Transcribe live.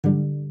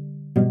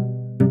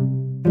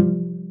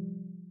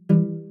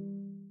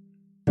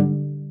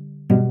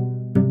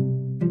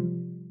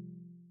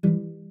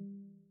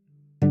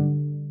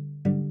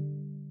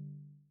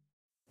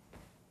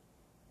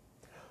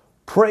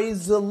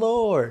Praise the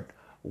Lord.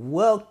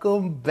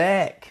 Welcome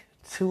back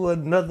to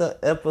another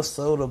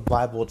episode of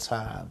Bible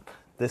Time.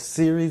 The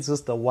series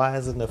is The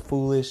Wise and the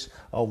Foolish,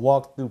 a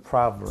walk through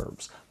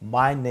Proverbs.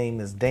 My name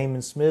is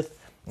Damon Smith,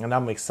 and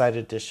I'm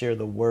excited to share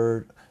the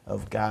word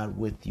of God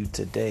with you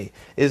today.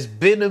 It's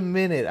been a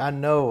minute. I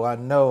know.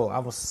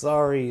 I'm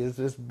sorry.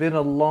 It's been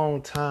a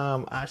long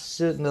time. I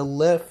shouldn't have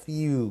left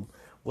you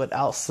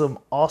without some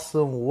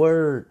awesome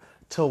word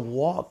to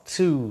walk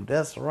to.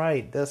 That's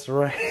right.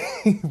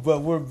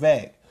 But we're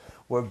back.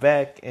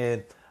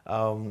 And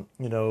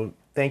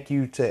thank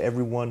you to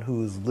everyone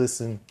who's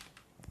listened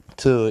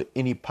to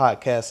any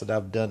podcast that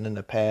I've done in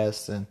the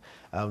past, and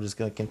I'm just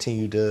going to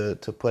continue to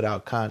put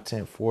out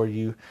content for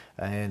you.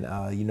 And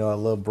I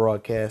love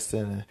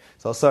broadcasting.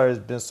 So sorry it's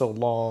been so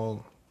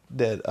long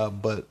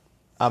but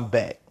I'm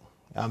back.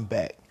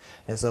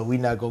 And so we're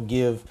not going to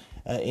give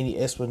any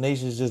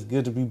explanations. Just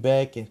good to be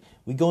back. And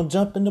we're going to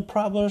jump into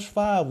Proverbs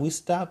 5. We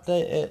stopped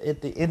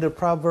at the end of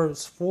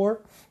Proverbs 4.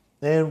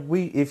 And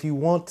if you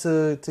want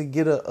to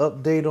get an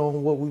update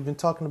on what we've been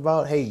talking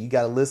about, hey, you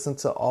got to listen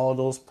to all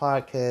those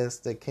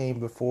podcasts that came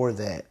before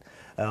that.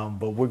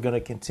 But we're going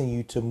to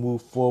continue to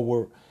move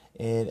forward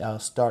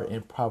and start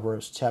in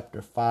Proverbs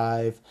chapter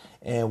 5.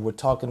 And we're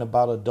talking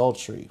about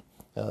adultery.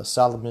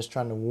 Solomon's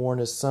trying to warn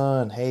his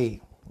son,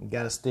 hey, you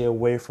got to stay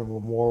away from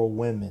immoral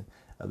women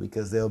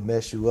because they'll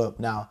mess you up.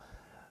 Now,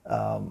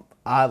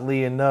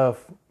 oddly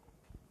enough,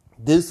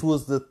 this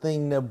was the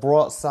thing that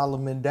brought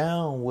Solomon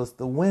down, was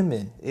the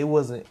women. It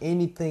wasn't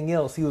anything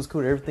else. He was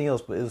cool with everything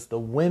else, but it's the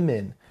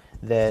women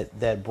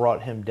that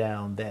brought him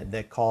down,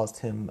 that caused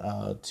him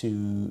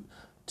to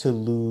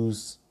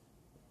lose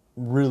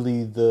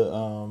really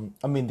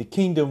the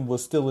kingdom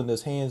was still in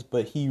his hands,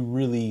 but he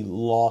really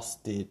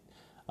lost it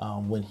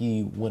when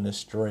he went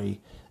astray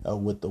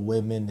with the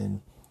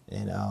women,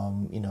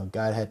 and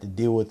God had to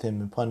deal with him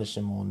and punish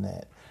him on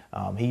that.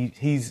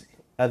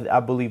 I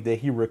believe that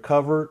he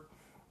recovered.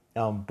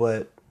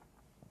 But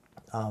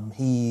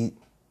he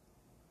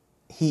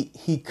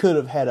could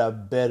have had a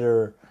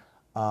better,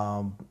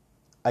 how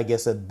I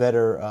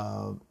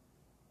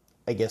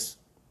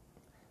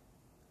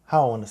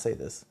want to say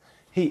this.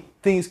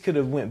 Things could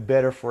have went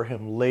better for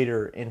him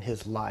later in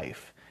his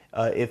life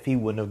if he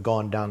wouldn't have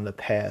gone down the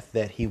path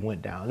that he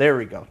went down. There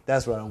we go.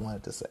 That's what I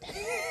wanted to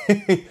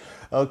say.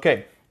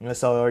 Okay,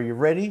 so are you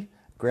ready?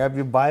 Grab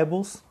your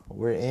Bibles.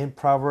 We're in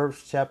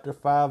Proverbs chapter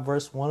 5,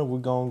 verse 1. We're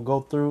going to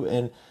go through,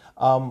 and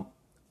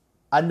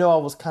I know I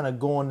was kind of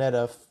going at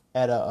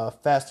a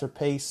faster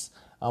pace,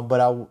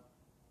 but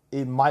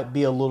it might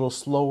be a little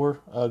slower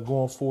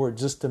going forward,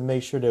 just to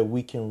make sure that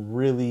we can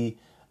really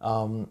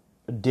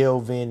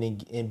delve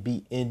in and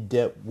be in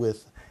depth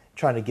with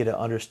trying to get an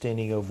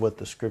understanding of what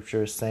the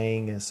scripture is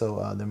saying. And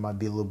so there might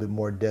be a little bit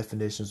more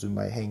definitions. We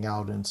might hang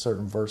out in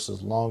certain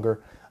verses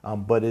longer.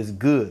 But it's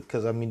good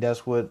because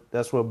that's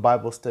what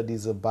Bible study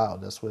is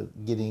about. That's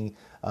what getting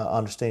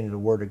understanding the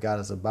Word of God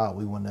is about.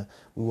 We want to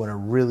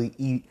really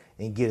eat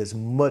and get as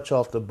much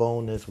off the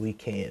bone as we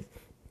can.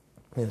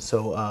 And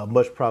so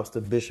much props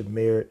to Bishop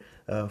Merritt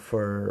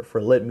for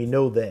letting me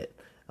know that,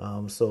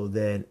 so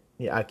that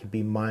I can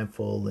be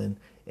mindful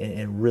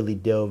and really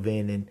delve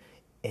in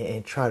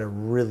and try to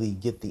really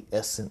get the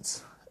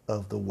essence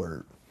of the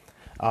Word.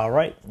 All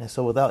right. And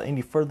so without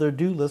any further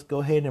ado, let's go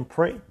ahead and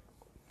pray.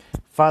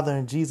 Father,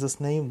 in Jesus'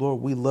 name,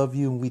 Lord, we love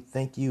you and we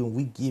thank you and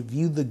we give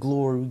you the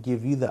glory, we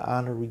give you the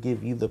honor, we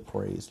give you the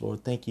praise.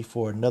 Lord, thank you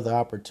for another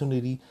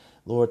opportunity,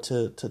 Lord,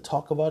 to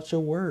talk about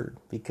your word,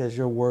 because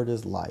your word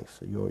is life.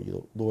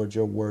 Lord,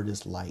 your word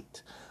is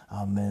light.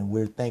 And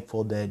we're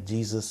thankful that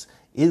Jesus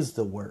is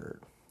the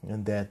word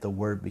and that the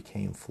word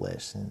became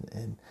flesh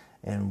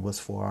and was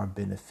for our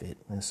benefit.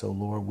 And so,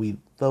 Lord, we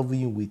love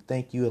you. We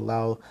thank you.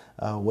 Allow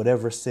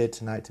whatever said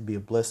tonight to be a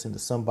blessing to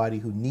somebody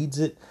who needs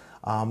it.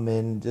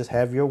 And just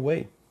have your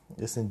way.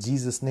 It's in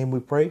Jesus' name we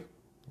pray.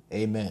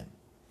 Amen.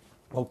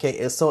 Okay,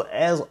 and so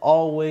as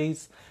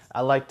always,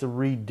 I like to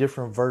read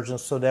different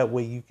versions so that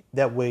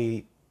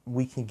way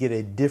we can get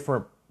a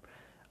different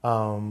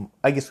we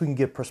can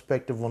get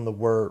perspective on the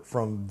word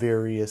from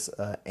various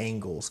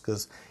angles,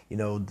 because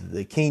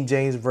the King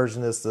James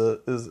version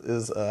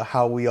is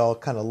how we all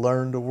kind of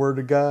learn the word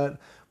of God,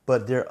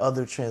 but there are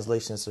other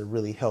translations that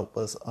really help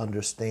us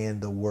understand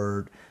the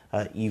word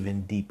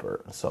even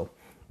deeper. So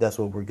that's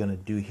what we're going to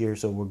do here.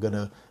 So we're going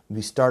to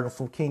be starting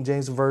from King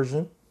James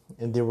Version,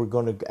 and then we're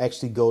going to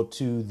actually go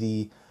to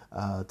the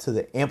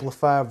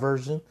Amplified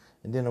Version,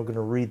 and then I'm going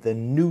to read the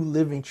New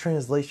Living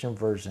Translation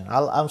version.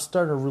 I'm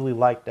starting to really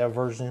like that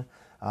version,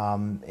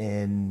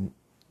 and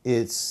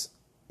it's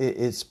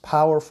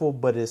powerful,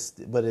 but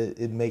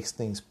it makes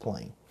things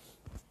plain.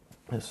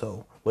 And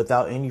so,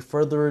 without any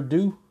further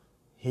ado,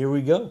 here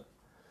we go.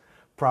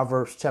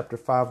 Proverbs chapter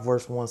 5,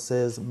 verse 1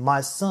 says,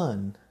 "My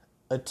son,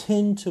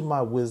 attend to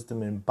my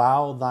wisdom and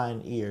bow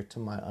thine ear to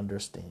my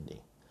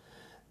understanding,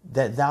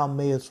 that thou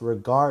mayest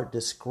regard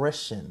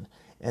discretion,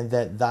 and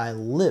that thy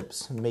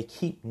lips may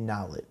keep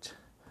knowledge.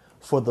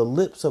 For the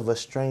lips of a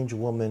strange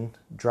woman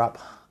drop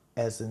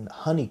as in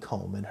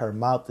honeycomb, and her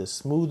mouth is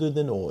smoother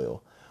than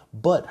oil.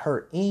 but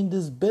her end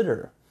is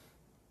bitter,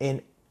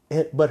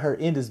 but her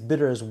end is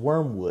bitter as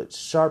wormwood,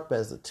 sharp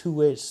as a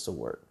two-edged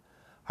sword.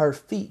 Her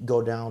feet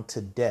go down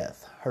to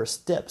death, her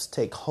steps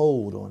take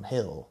hold on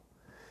hell.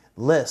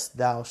 Lest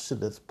thou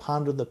shouldest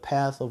ponder the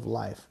path of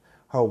life,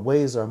 her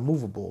ways are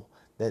movable,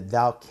 that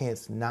thou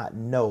canst not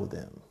know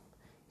them.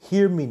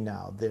 Hear me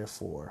now,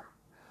 therefore,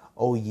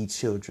 O ye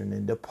children,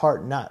 and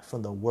depart not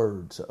from the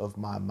words of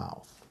my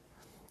mouth.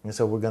 And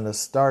so we're gonna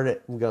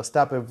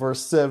stop at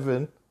verse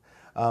 7,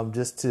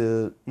 just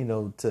to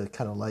to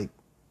kind of like,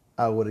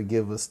 I would have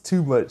give us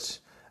too much,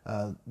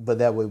 but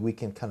that way we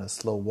can kind of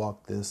slow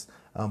walk this.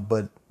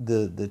 But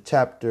the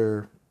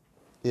chapter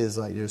is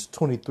like, there's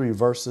 23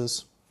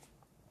 verses,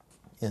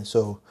 and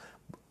so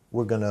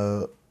we're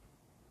gonna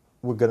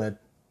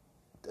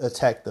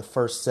attack the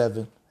first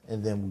 7,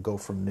 and then we'll go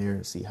from there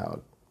and see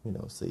how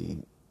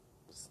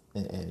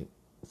and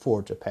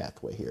forge a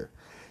pathway here.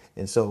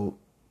 And so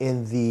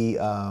in the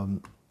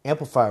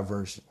Amplified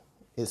version,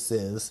 it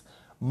says,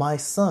 "My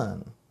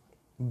son,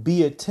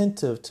 be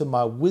attentive to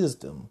my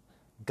wisdom,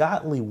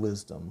 godly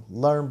wisdom,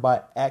 learned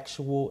by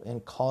actual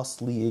and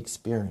costly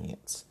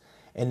experience,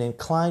 and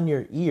incline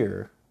your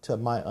ear to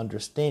my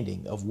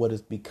understanding of what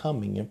is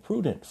becoming and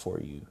prudent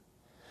for you,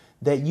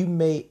 that you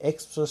may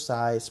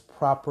exercise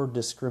proper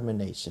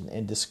discrimination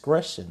and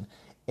discretion,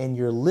 and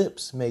your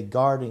lips may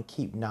guard and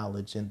keep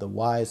knowledge and the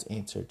wise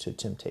answer to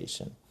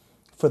temptation.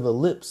 For the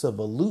lips of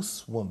a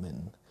loose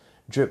woman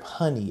drip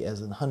honey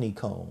as a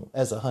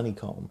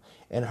honeycomb,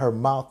 and her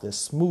mouth is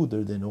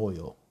smoother than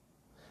oil.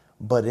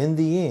 But in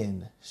the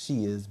end,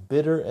 she is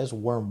bitter as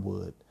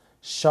wormwood,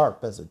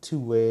 sharp as a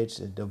two-edged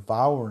and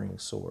devouring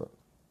sword.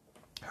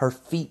 Her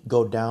feet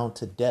go down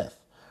to death.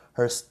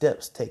 Her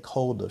steps take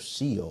hold of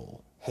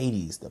Sheol,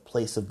 Hades, the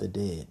place of the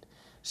dead.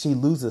 She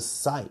loses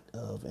sight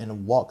of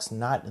and walks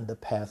not in the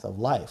path of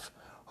life.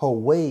 Her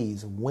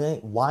ways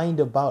wind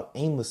about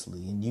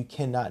aimlessly, and you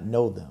cannot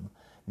know them.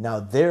 Now,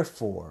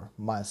 therefore,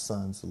 my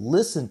sons,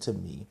 listen to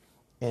me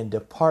and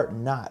depart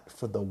not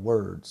for the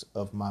words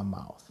of my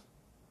mouth."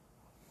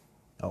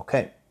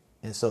 Okay,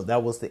 and so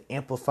that was the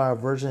Amplified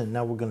version. And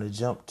now we're going to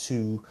jump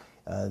to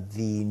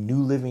the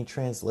New Living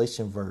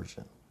Translation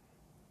version.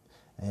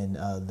 And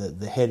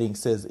the heading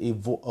says,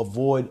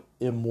 "Avoid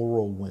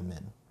immoral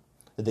women."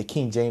 The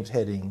King James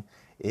heading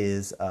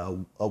is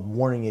a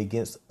warning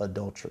against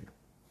adultery.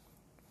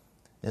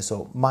 And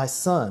so, "My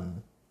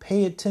son,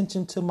 pay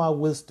attention to my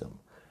wisdom.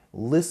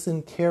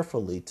 Listen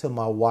carefully to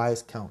my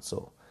wise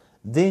counsel.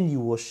 Then you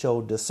will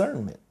show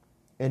discernment,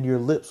 and your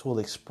lips will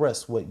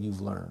express what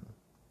you've learned.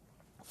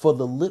 For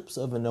the lips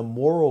of an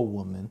immoral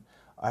woman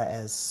are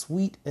as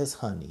sweet as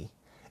honey,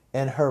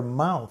 and her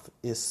mouth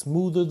is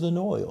smoother than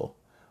oil.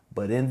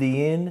 But in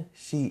the end,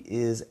 she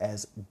is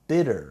as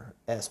bitter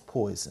as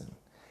poison,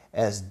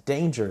 as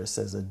dangerous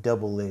as a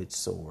double-edged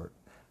sword.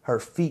 Her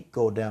feet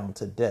go down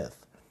to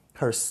death.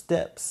 Her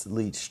steps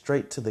lead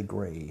straight to the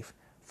grave,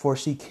 for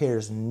she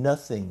cares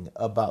nothing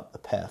about the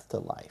path to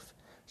life.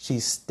 She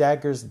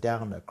staggers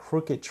down a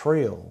crooked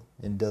trail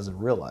and doesn't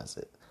realize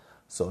it.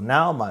 So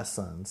now, my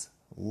sons,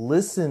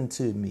 listen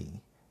to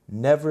me.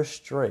 Never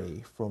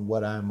stray from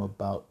what I'm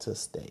about to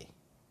say.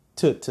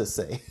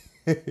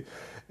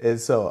 And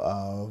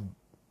so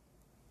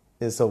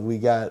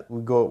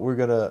we're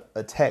gonna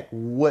attack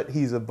what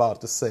he's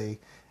about to say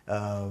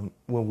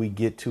when we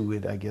get to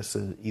it. I guess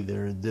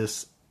either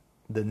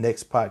the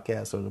next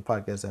podcast or the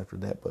podcast after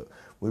that. But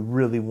we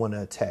really want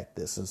to attack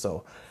this. And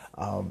so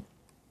when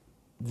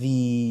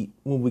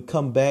we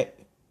come back,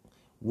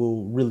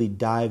 we'll really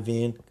dive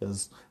in,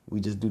 because we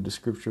just do the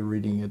scripture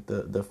reading at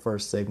the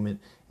first segment.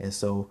 And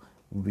so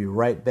we'll be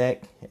right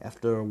back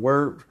after a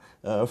word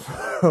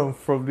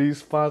from these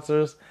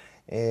sponsors,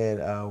 and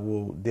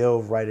we'll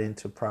delve right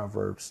into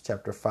Proverbs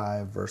chapter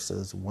 5,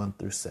 verses 1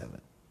 through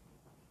 7.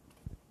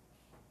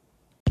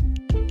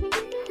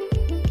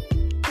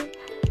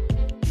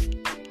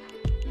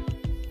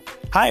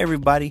 Hi,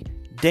 everybody.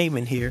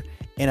 Damon here,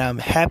 and I'm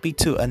happy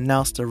to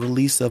announce the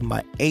release of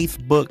my 8th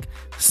book,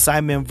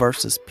 Simon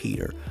vs.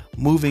 Peter,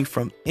 Moving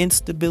from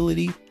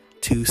Instability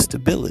to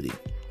Stability.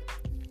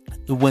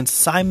 When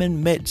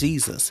Simon met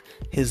Jesus,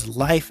 his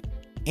life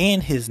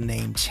and his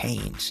name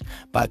changed.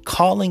 By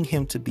calling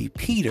him to be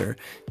Peter,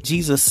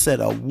 Jesus set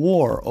a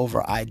war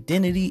over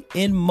identity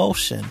in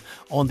motion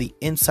on the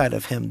inside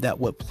of him that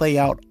would play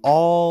out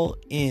all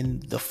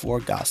in the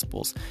 4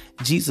 Gospels.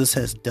 Jesus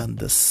has done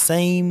the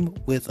same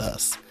with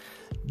us.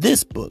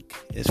 This book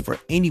is for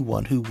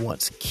anyone who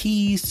wants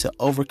keys to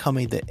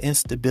overcoming the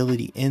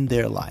instability in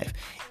their life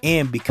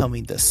and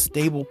becoming the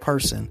stable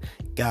person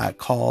God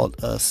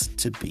called us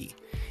to be.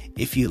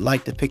 If you'd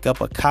like to pick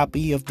up a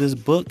copy of this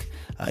book,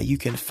 you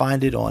can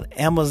find it on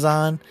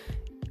Amazon,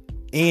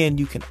 and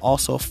you can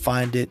also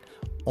find it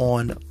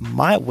on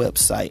my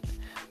website,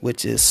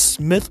 which is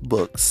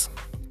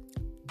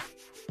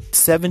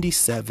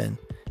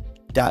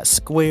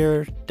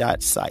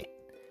smithbooks77.square.site.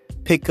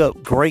 Pick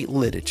up great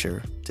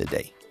literature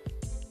today.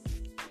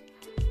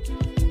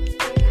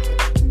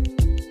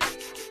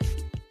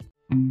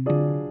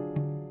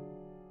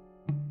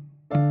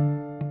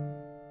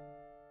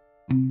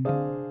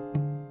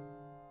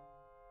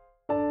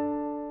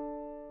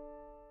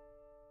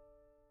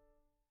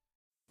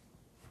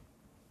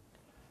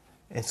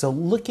 And so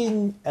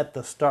looking at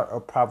the start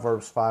of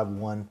Proverbs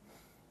 5:1,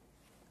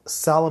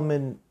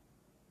 Solomon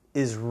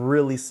is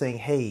really saying,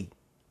 hey,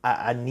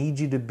 I need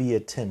you to be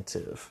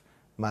attentive,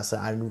 my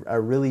son. I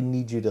really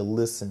need you to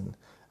listen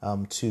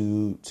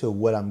to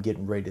what I'm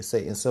getting ready to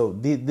say. And so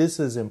this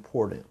is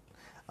important.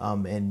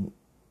 And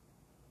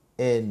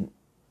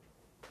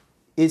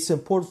it's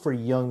important for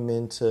young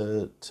men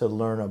to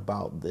learn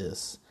about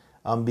this,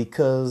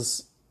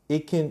 because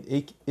it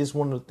is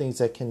one of the things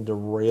that can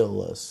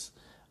derail us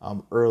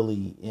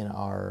early in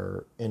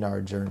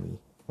our journey.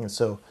 And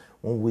so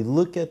when we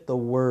look at the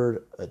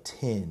word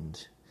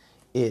attend,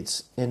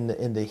 it's in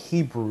the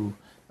Hebrew,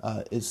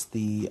 I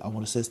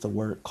want to say it's the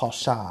word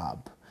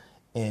kashab,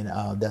 and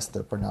that's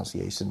the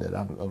pronunciation that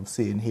I'm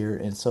seeing here.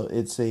 And so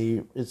it's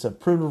a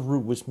primitive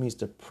root which means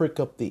to prick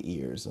up the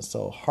ears. And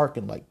so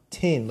hearken, like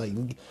tend,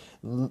 like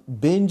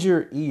bend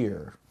your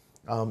ear,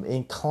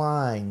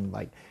 incline,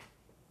 like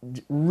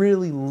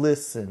really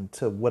listen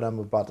to what I'm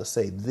about to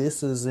say.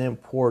 This is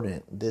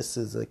important. This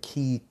is a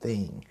key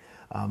thing.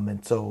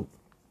 And so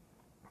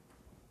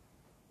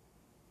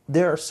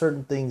there are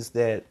certain things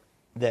that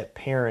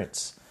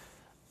parents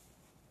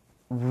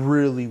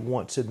really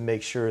want to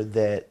make sure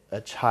that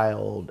a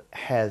child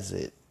has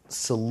it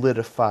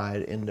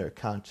solidified in their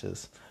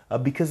conscious,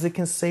 because it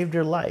can save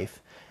their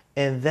life.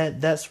 And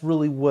that's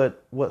really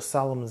what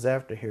Solomon's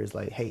after here is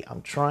like, hey,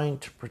 I'm trying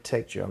to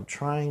protect you. I'm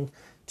trying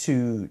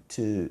to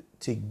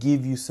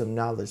give you some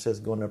knowledge that's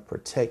going to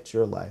protect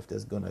your life,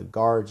 that's going to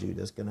guard you,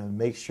 that's going to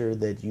make sure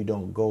that you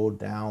don't go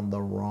down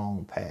the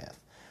wrong path.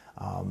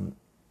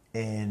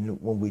 And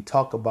when we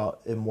talk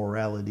about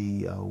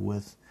immorality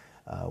with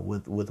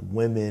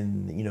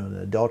women, and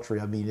adultery,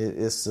 I mean,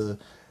 it's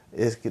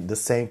the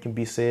same can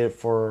be said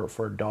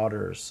for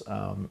daughters,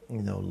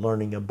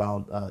 learning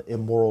about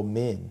immoral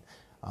men,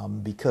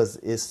 because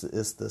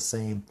it's the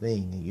same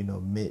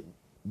thing.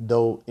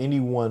 Though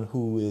anyone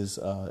who is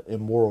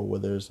immoral,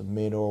 whether it's a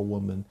man or a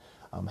woman,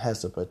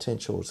 has the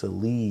potential to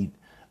lead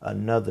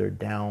another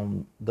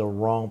down the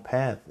wrong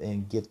path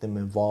and get them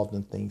involved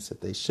in things that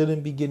they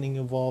shouldn't be getting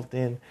involved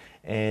in,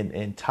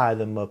 and tie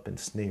them up in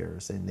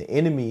snares. And the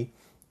enemy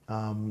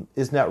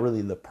is not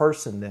really the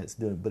person that's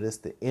doing it, but it's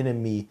the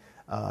enemy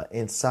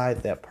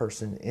inside that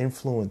person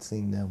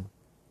influencing them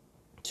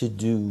to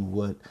do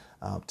what,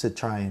 to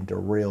try and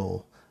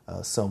derail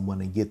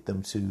someone and get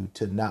them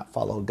to not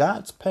follow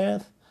God's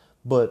path,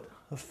 but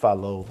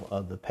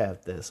follow the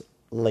path that's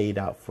laid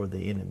out for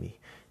the enemy.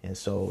 And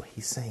so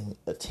he's saying,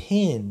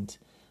 attend,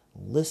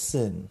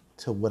 listen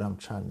to what I'm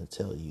trying to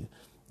tell you.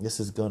 This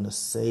is going to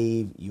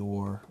save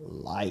your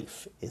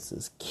life. This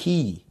is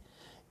key.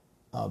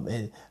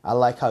 And I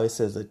like how it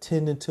says,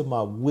 attend unto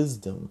my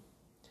wisdom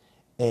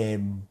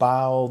and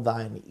bow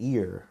thine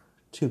ear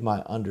to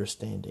my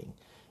understanding.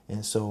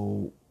 And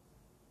so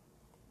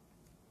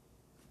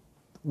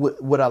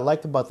what I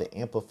like about the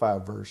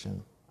Amplified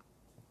version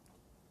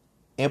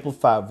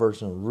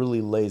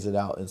really lays it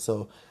out. And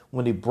so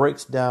when it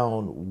breaks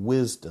down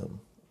wisdom,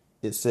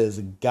 it says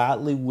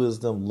godly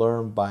wisdom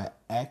learned by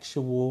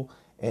actual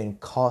and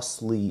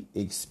costly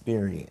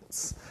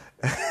experience.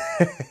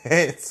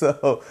 And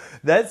so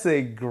that's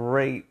a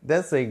great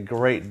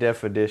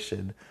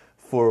definition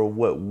for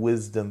what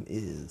wisdom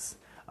is.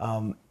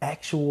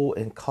 Actual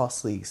and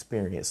costly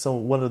experience. So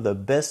one of the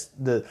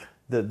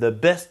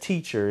best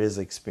teacher is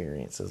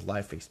experience, is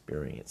life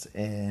experience.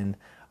 And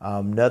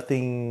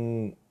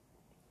nothing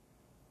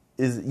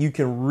is, you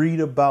can read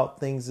about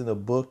things in a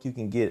book, you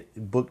can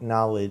get book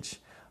knowledge,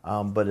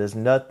 but there's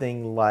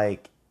nothing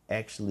like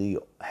actually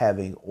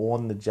having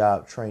on the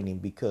job training,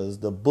 because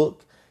the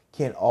book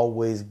can't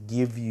always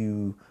give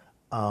you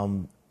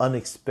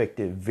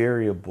unexpected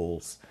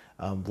variables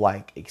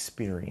like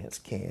experience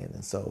can.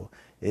 And so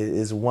it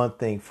is one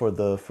thing for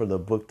the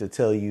book to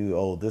tell you,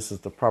 oh, this is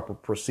the proper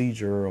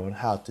procedure on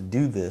how to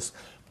do this,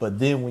 but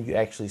then when you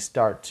actually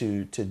start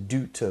to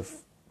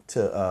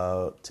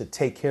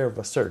take care of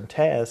a certain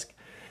task,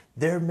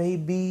 there may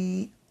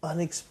be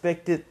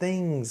unexpected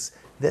things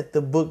that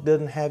the book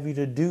doesn't have you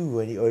to do,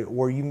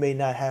 or you may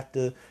not have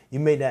the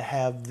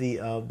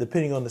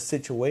depending on the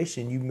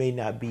situation, you may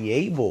not be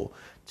able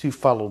to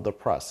follow the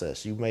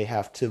process. You may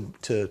have to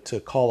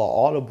call an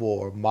audible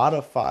or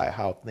modify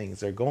how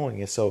things are going.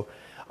 And so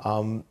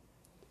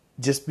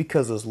just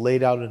because it's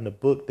laid out in the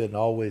book doesn't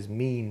always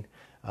mean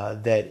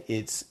that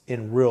it's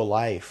in real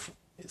life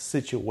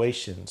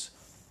situations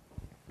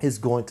is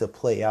going to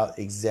play out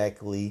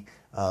exactly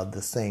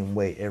the same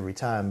way every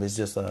time. It's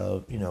just,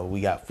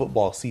 we got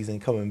football season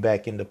coming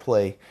back into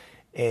play.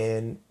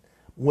 And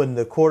when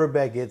the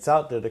quarterback gets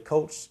out there, the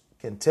coach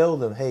can tell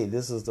them, hey,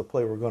 this is the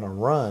play we're going to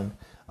run.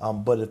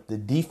 But if the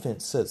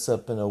defense sets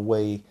up in a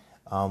way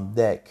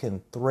that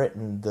can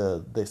threaten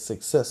the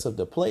success of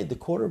the play, the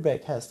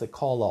quarterback has to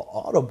call an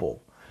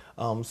audible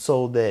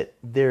so that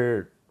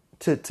they're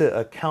to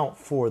account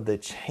for the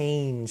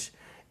change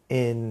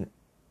in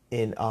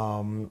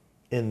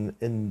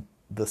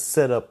the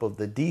setup of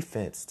the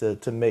defense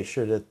to make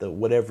sure that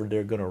whatever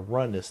they're going to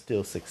run is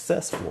still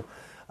successful.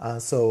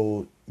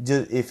 So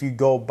just, if you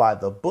go by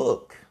the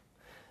book,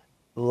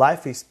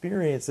 life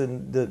experience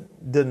and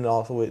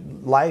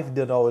life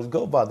didn't always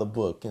go by the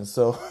book. And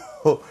so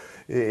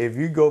if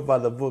you go by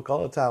the book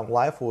all the time,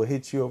 life will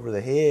hit you over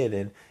the head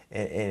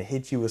and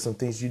hit you with some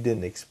things you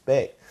didn't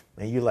expect.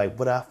 And you're like,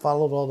 but I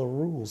followed all the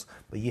rules.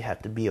 But you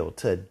have to be able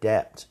to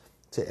adapt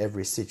to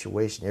every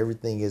situation.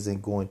 Everything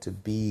isn't going to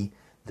be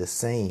the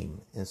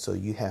same. And so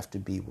you have to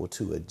be able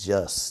to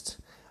adjust.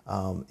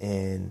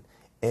 And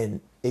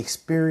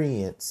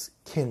experience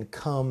can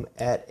come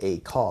at a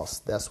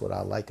cost. That's what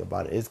I like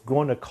about it. It's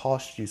going to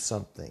cost you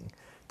something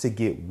to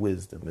get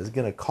wisdom. It's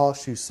going to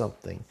cost you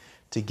something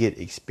to get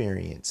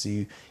experience.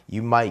 You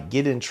might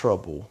get in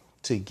trouble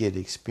to get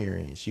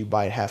experience. You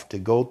might have to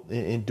go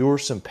endure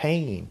some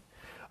pain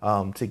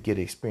to get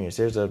experience.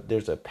 There's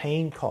a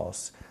pain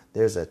cost.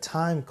 There's a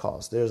time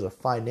cost. There's a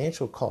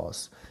financial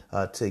cost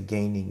to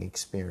gaining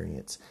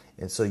experience.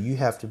 And so you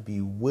have to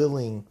be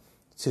willing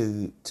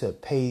to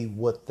pay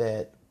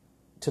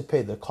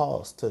the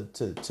cost,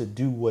 to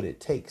do what it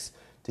takes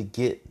to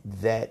get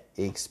that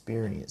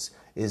experience.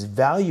 Is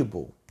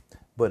valuable,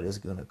 but it's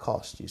going to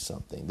cost you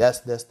something. That's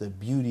the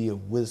beauty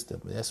of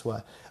wisdom. That's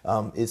why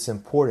it's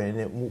important.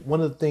 And one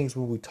of the things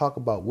when we talk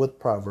about with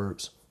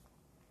Proverbs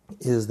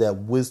is that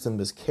wisdom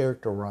is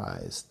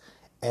characterized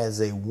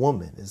as a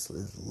woman, is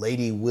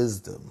Lady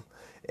Wisdom,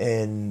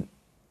 and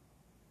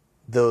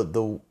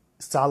the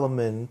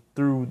Solomon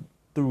through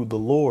the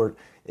Lord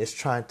is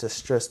trying to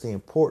stress the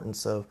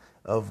importance of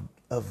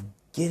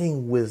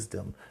getting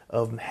wisdom,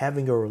 of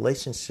having a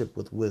relationship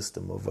with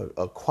wisdom, of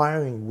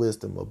acquiring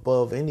wisdom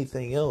above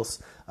anything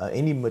else,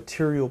 any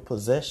material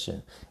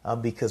possession,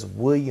 because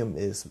wisdom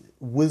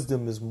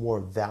is more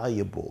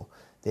valuable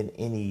than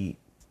any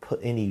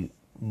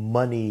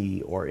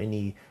money or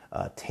any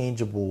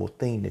tangible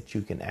thing that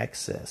you can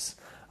access.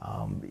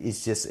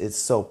 It's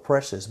so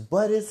precious,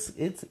 but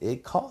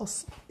it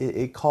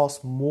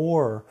costs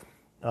more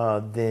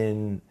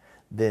than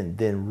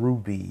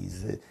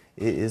rubies. It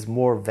is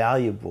more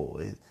valuable.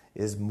 It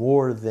is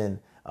more than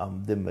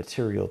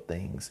material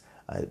things.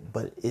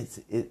 But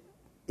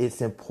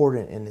it's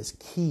important and it's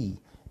key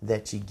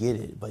that you get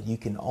it. But you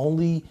can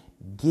only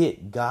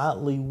get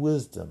godly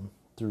wisdom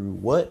through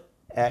what?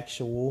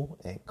 Actual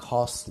and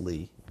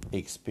costly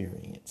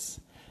experience.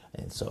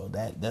 And so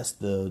that's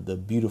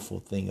the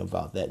beautiful thing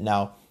about that.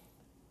 Now,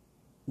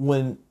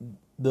 when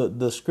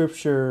the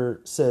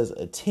scripture says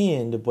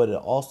attend, but it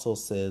also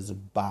says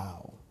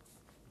bow.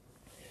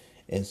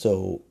 And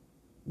so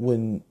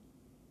when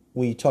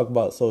you talk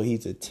about, so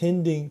he's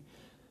attending,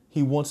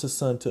 he wants his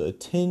son to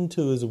attend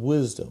to his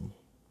wisdom,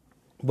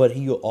 but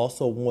he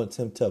also wants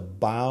him to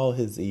bow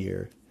his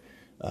ear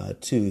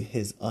to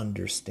his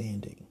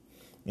understanding.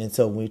 And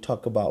so when you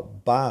talk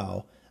about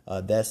bow,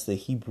 that's the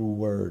Hebrew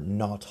word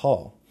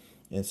natah.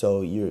 And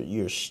so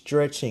you're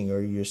stretching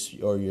or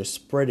you're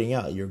spreading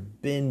out, you're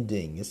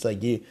bending. It's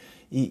like you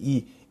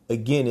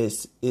again,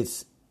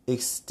 it's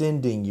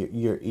extending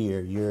your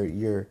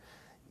ear,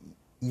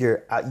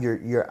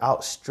 you're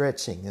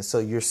outstretching, and so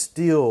you're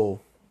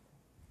still,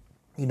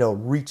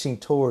 reaching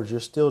towards, you're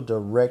still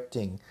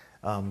directing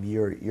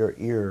your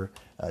ear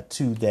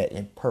to that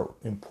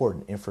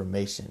important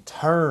information.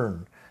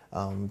 Turn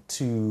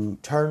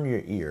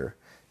your ear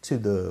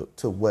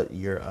to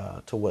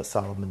what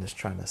Solomon is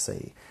trying to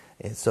say.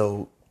 And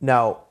so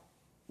now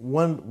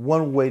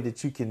one way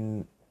that you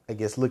can, I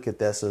guess, look at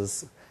this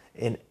is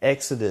in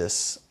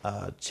Exodus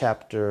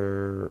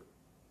chapter,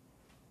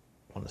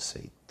 I want to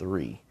say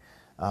 3.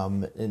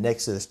 In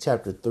Exodus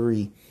chapter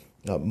 3,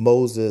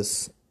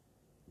 Moses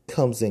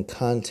comes in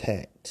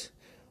contact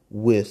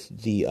with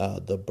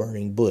the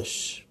burning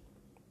bush,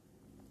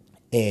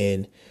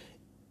 and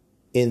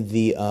in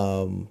the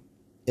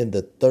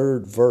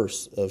third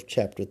verse of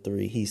chapter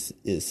 3,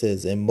 it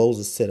says, "And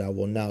Moses said, I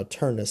will now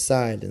turn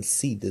aside and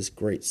see this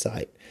great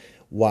sight,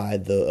 why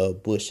the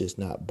bush is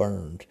not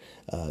burned."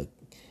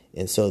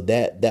 And so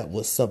that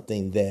was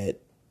something that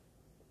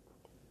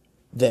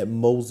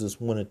Moses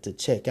wanted to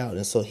check out.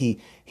 And so he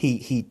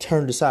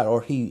turned aside,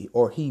 or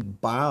he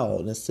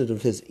bowed. Instead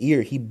of his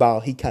ear, he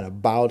kind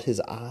of bowed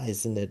his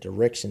eyes in that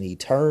direction. He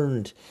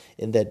turned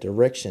in that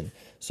direction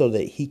so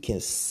that he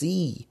can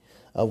see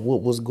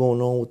what was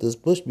going on with this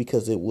bush,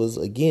 because it was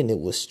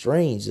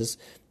strange.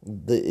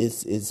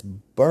 It's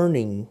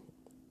burning,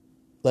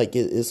 like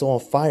it's on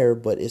fire,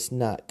 but it's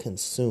not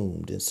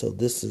consumed. And so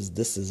this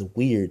is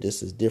weird.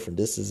 This is different.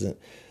 This isn't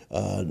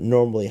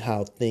normally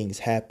how things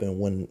happen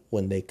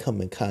when they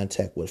come in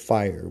contact with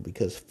fire,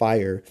 because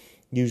fire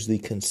usually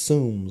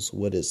consumes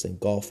what it's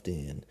engulfed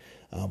in.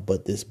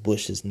 But this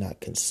bush is not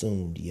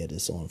consumed yet;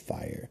 it's on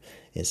fire.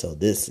 And so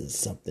this is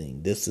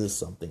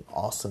something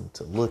awesome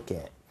to look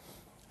at.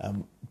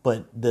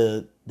 But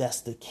that's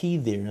the key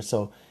there. And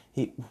so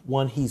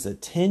he's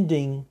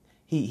attending.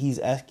 He's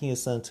asking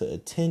his son to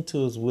attend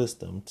to his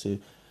wisdom, to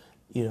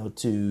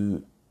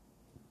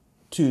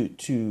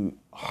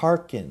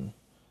hearken,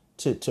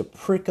 to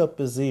prick up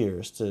his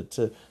ears,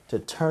 to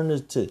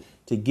turn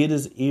to get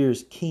his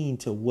ears keen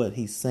to what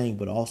he's saying,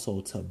 but also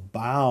to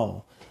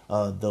bow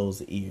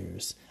those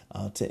ears,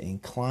 to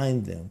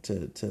incline them,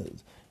 to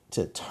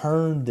to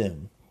turn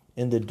them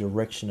in the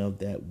direction of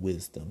that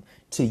wisdom,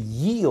 to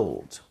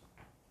yield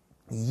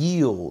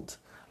to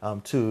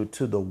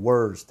the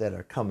words that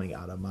are coming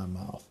out of my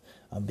mouth,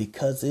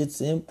 because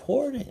it's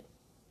important.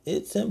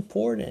 It's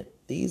important.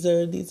 These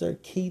are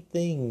key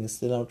things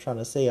that I'm trying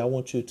to say. I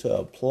want you to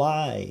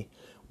apply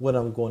what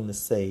I'm going to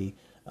say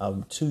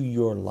to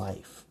your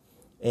life.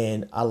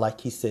 And I,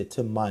 like he said,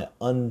 to my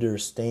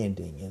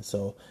understanding. And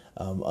so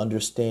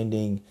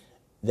understanding,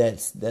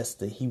 that's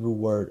the Hebrew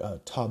word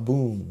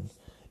tabun.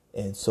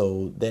 And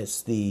so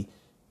that's the,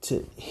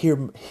 to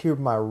hear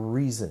my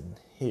reason,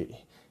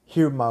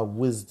 hear my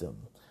wisdom,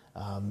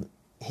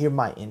 hear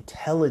my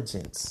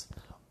intelligence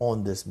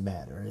on this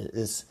matter.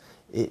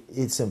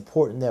 It's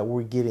important that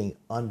we're getting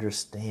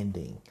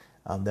understanding,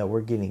 that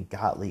we're getting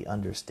godly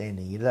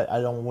understanding.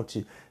 I don't want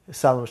you,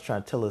 Solomon's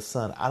trying to tell his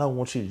son, I don't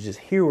want you to just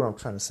hear what I'm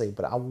trying to say,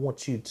 but I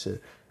want you to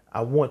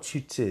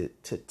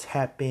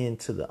tap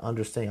into the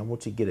understanding. I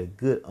want you to get a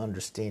good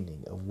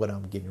understanding of what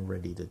I'm getting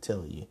ready to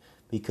tell you.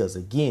 Because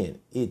again,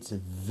 it's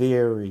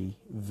very,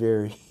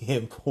 very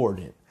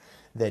important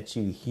that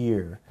you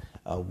hear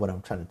what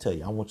I'm trying to tell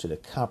you. I want you to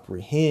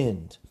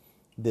comprehend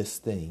this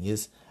thing.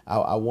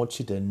 I want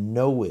you to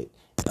know it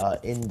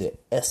in the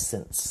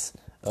essence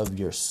of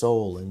your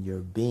soul and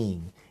your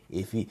being.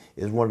 It's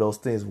one of those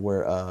things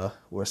where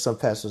some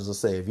pastors will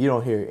say, if you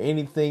don't hear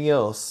anything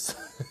else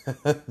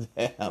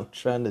that I'm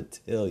trying to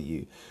tell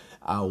you,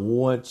 I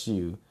want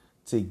you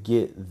to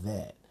get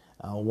that.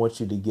 I want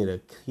you to get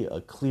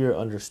a clear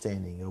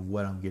understanding of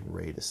what I'm getting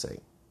ready to say.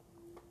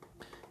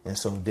 And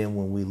so then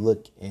when we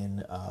look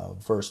in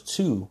verse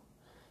 2,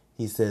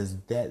 he says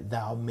that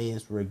thou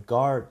mayest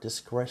regard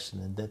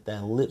discretion and that thy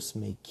lips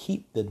may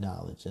keep the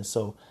knowledge. And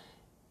so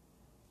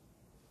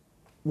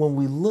when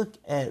we look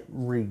at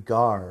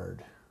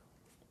regard,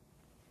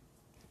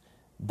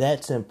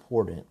 that's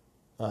important.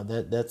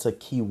 That's a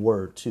key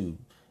word too.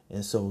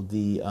 And so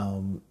the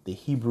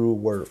Hebrew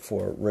word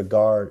for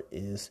regard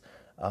is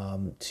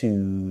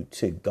to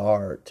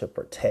guard, to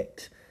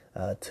protect,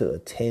 to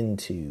attend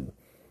to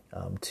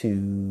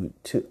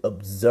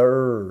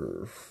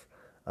observe,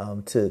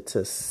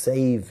 to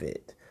save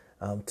it,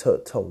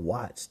 to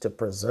watch, to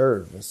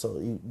preserve. And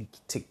so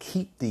to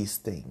keep these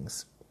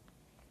things,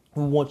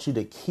 we want you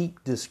to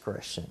keep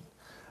discretion.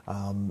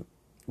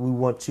 We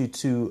want you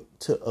to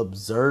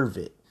observe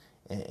it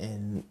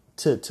and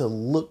to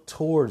look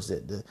towards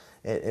it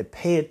and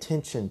pay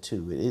attention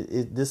to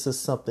it. This is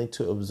something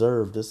to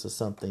observe. This is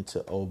something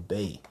to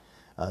obey.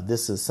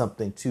 This is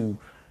something to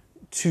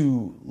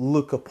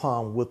look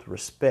upon with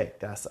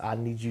respect. I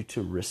need you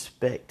to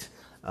respect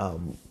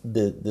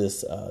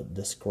this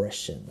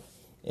discretion.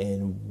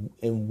 And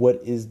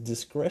what is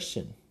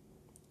discretion?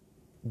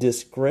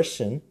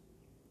 Discretion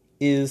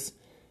is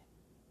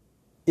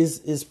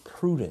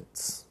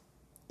prudence.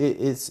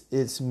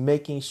 It's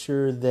making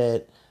sure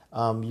that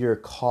you're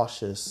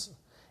cautious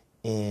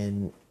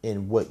in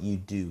what you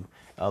do.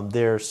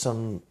 There are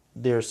some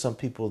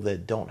people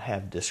that don't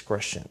have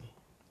discretion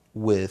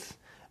with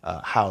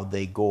how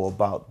they go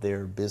about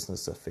their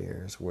business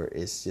affairs, where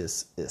it's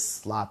just as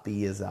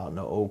sloppy as out in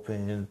the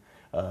open.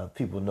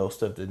 People know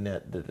stuff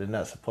that they're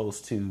not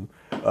supposed to.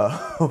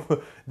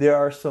 There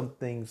are some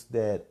things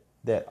that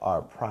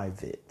are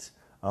private,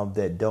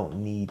 that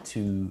don't need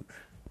to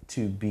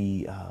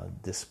be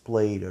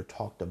displayed or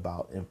talked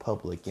about in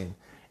public. And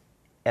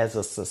as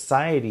a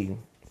society,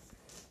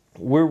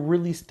 we're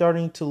really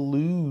starting to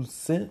lose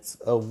sense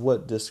of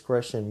what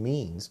discretion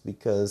means,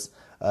 because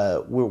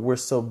we're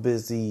so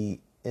busy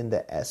in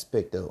the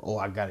aspect of,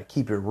 I got to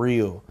keep it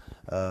real.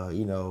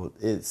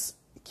 It's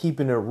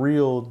keeping it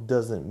real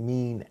doesn't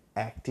mean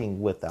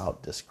acting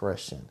without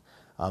discretion.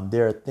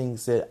 There are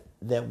things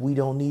that we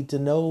don't need to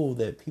know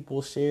that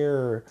people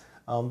share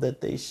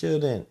that they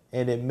shouldn't,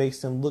 and it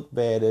makes them look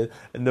bad.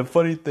 And the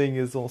funny thing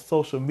is, on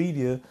social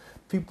media,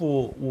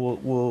 people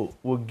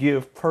will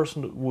give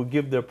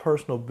their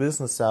personal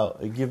business out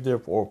and give their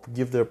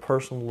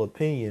personal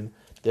opinion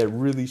that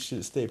really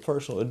should stay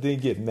personal, and then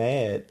get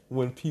mad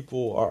when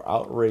people are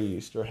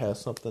outraged or have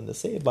something to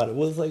say about it.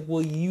 Well, it's like,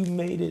 you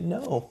made it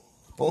known.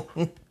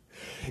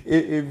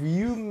 If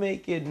you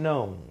make it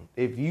known,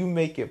 if you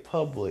make it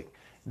public,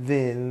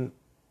 then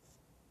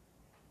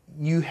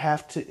you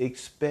have to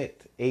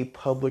expect a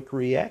public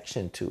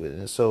reaction to it.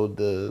 And so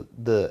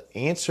the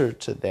answer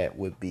to that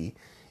would be,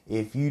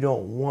 if you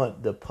don't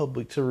want the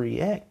public to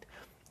react,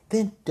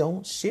 then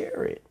don't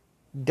share it.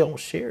 Don't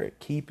share it.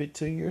 Keep it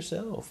to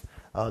yourself.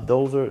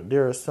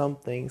 There are some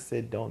things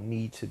that don't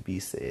need to be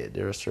said.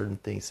 There are certain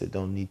things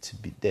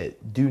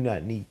that do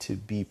not need to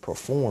be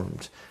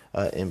performed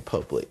in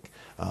public.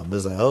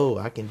 It's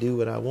like, I can do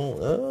what I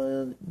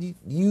want.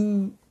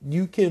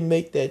 You can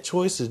make that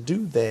choice to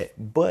do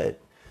that, but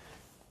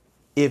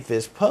if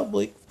it's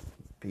public,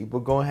 people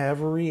gonna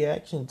have a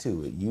reaction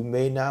to it. You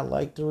may not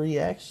like the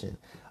reaction,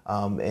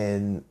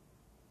 and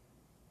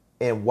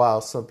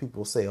while some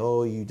people say,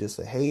 you just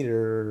a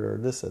hater or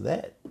this or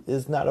that,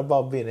 it's not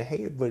about being a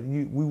hater. But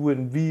we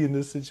wouldn't be in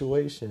this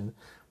situation.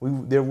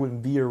 There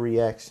wouldn't be a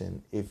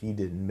reaction if you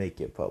didn't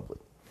make it public.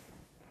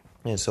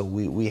 And so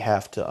we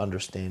have to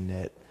understand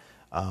that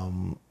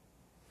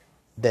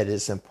that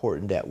it's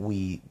important that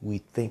we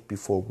think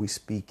before we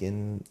speak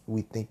and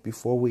we think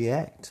before we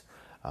act.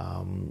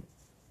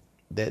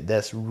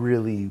 That's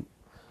really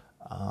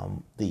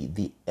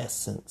the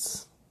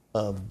essence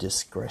of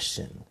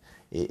discretion.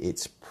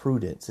 It's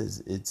prudence.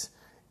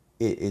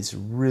 It's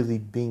really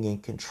being in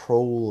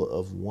control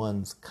of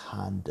one's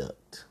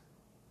conduct.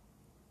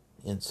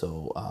 And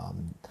so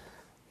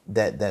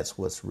that's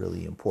what's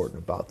really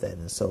important about that.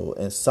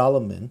 And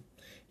Solomon,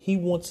 he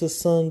wants his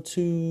son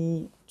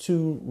to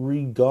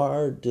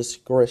regard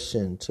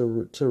discretion,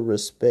 to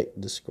respect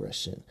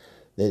discretion.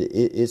 That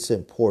it's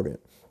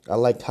important. I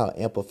like how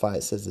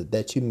Amplified says it,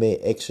 that you may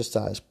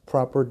exercise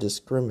proper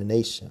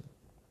discrimination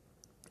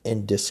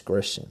and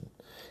discretion,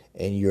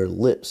 and your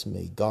lips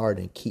may guard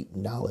and keep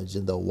knowledge,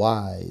 and the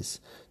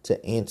wise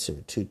to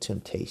answer to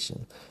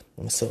temptation.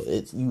 And so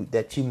it's you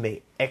that you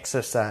may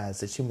exercise,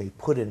 that you may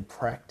put in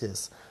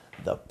practice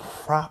the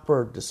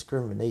proper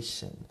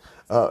discrimination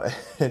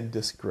and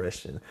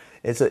discretion.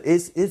 And so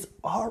it's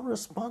our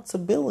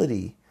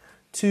responsibility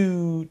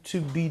to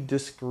be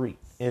discreet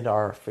in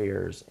our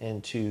affairs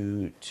and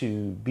to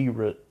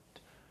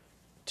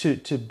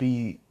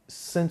be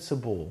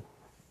sensible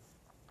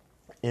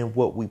in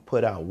what we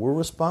put out. We're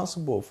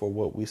responsible for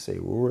what we say.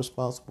 We're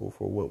responsible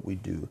for what we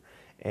do.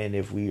 And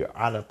if we are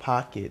out of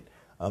pocket,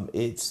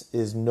 it's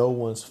is no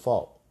one's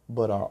fault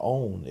but our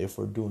own if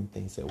we're doing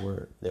things that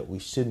we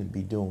shouldn't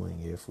be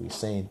doing, if we're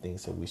saying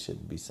things that we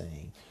shouldn't be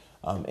saying.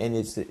 And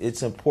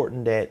it's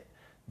important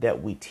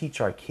that we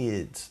teach our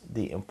kids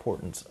the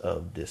importance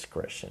of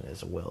discretion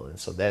as well. And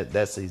so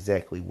that's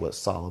exactly what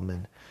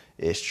Solomon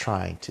is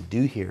trying to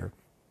do here.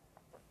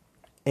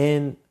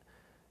 And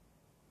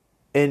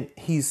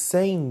he's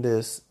saying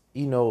this,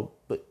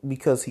 but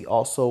because he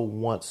also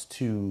wants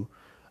to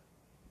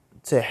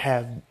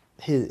have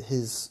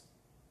his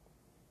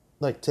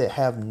like to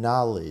have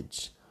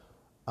knowledge,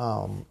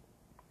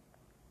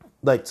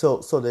 like so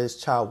that his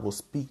child will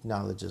speak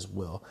knowledge as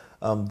well.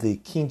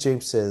 The King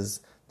James says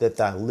that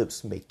thy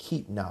lips may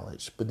keep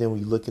knowledge, but then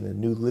we look in the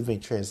New Living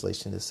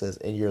Translation, it says,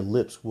 and your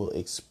lips will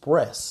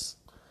express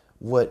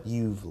what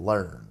you've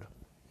learned.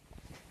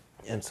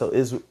 And so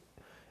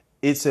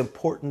it's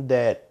important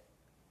that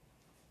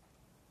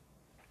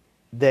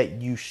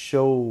you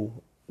show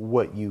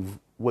what you've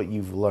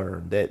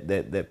learned,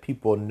 that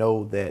people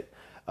know that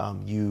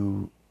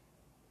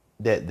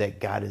that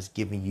God is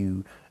giving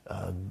you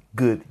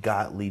good,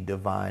 godly,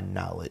 divine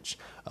knowledge,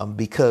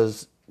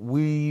 because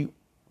we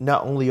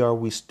not only are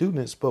we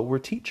students, but we're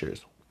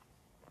teachers.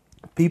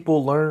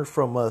 People learn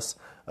from us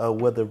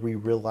whether we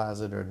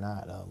realize it or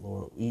not.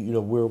 Lord,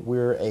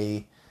 we're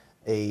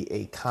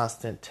a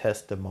constant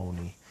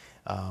testimony.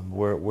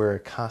 We're a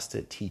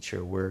constant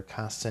teacher. We're a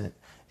constant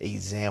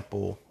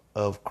example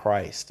of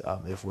Christ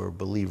if we're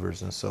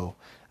believers, and so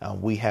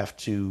we have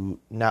to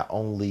not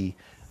only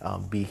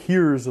be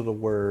hearers of the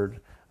word,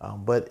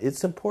 but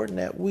it's important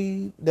that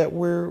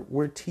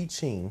we're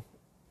teaching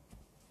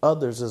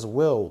others as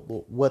well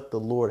what the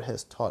Lord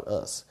has taught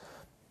us.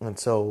 And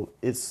so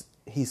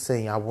he's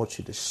saying, I want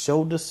you to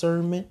show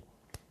discernment.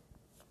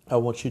 I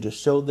want you to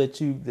show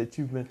that you've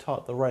been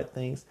taught the right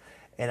things,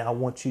 and I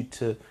want you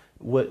to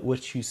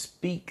what you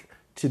speak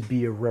to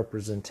be a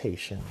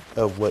representation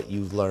of what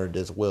you've learned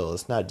as well.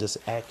 It's not just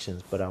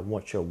actions, but I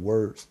want your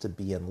words to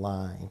be in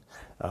line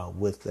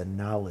with the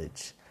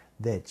knowledge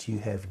that you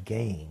have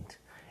gained.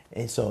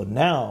 And so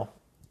now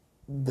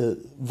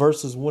the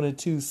verses 1 and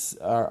 2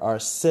 are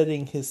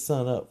setting his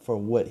son up for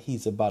what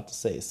he's about to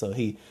say. So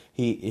he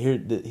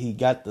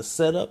got the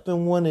setup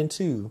in 1 and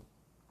 2,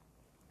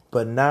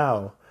 but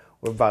now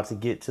we're about to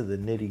get to the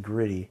nitty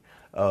gritty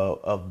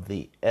of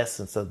the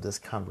essence of this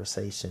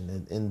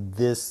conversation in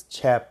this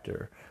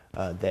chapter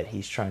that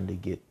he's trying to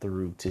get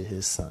through to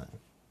his son.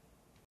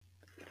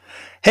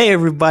 Hey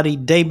everybody,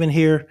 Damon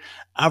here.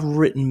 I've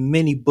written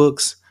many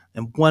books,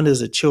 and one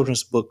is a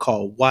children's book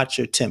called Watch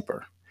Your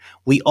Temper.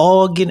 We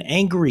all get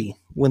angry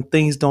when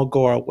things don't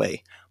go our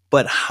way,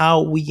 but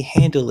how we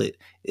handle it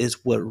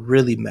is what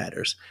really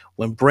matters.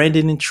 When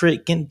Brandon and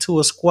Trick get into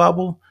a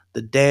squabble,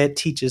 the dad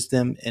teaches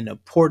them an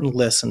important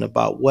lesson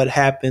about what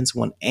happens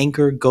when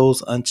anger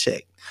goes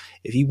unchecked.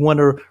 If you want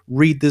to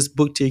read this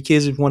book to your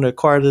kids, if you want to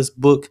acquire this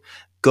book,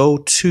 go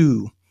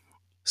to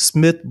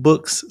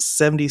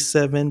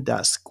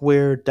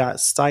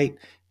smithbooks77.square.site.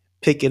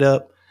 Pick it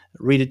up,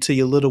 read it to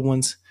your little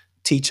ones,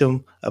 teach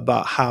them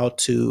about how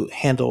to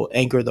handle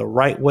anger the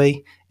right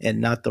way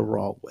and not the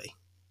wrong way.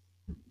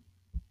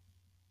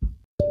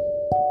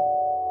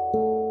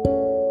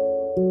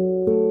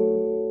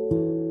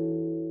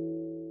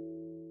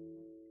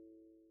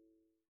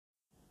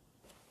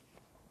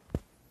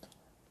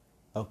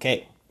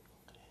 Okay.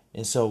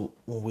 And so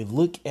when we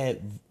look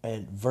at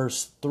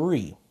verse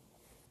 3,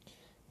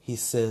 he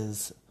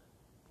says,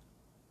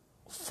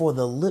 for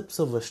the lips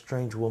of a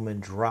strange woman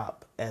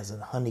drop as an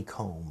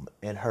honeycomb,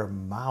 and her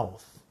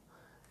mouth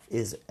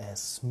is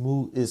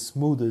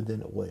smoother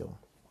than oil.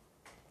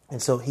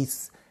 And so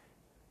he's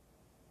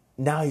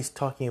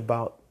talking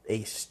about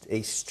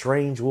a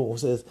strange woman. It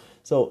says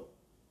so.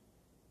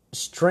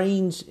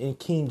 Strange in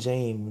King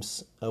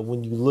James,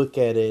 when you look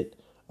at it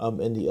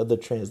in the other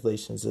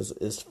translations,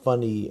 is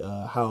funny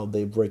how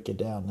they break it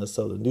down. And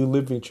so the New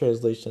Living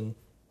Translation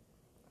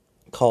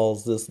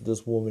calls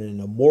this woman an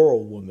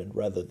immoral woman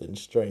rather than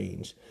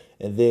strange,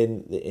 and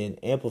then in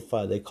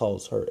Amplified they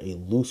calls her a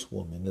loose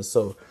woman. And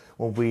so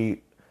when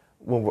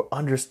we're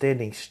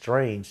understanding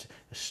strange,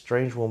 a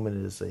strange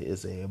woman is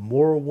a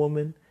immoral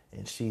woman,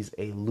 and she's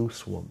a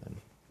loose woman,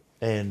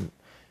 and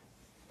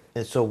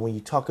so when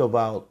you talk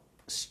about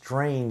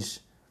strange,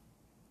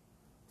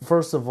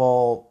 first of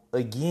all,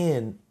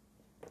 again,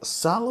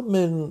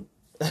 Solomon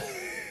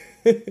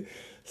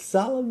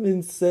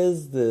Solomon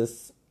says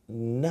this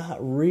not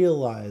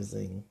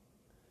realizing.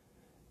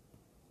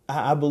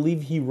 I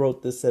believe he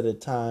wrote this at a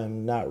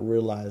time not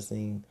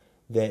realizing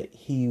that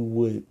he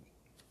would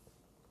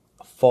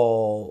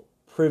fall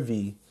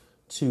privy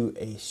to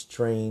a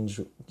strange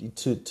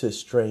to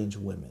strange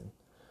women,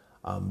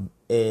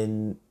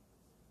 and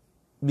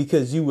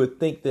because you would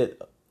think that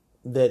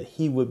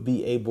he would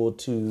be able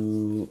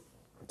to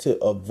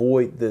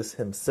avoid this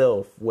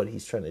himself, what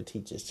he's trying to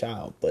teach his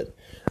child. But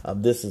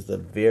this is the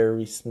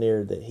very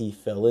snare that he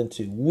fell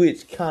into,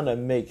 which kind of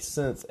makes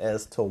sense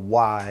as to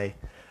why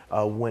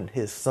when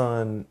his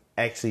son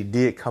actually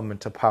did come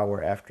into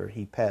power after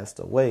he passed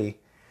away,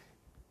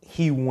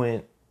 he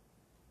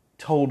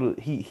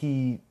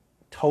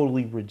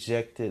totally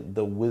rejected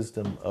the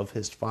wisdom of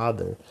his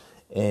father,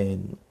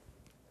 and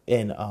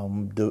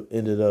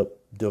ended up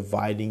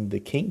dividing the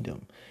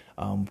kingdom.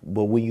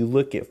 But when you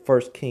look at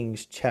 1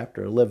 Kings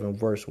chapter 11,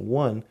 verse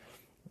 1,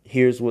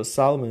 here's what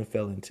Solomon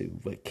fell into.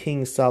 But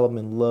King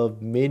Solomon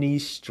loved many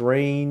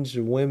strange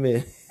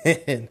women.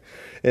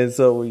 And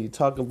so when you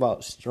talk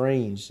about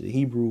strange, the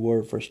Hebrew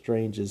word for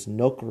strange is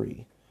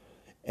nokri.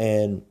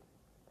 And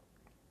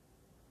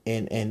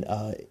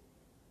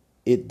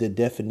the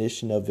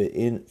definition of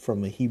it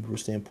from a Hebrew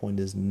standpoint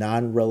is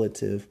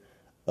non-relative,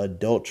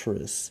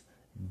 adulterous,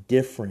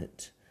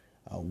 different,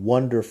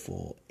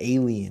 wonderful,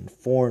 alien,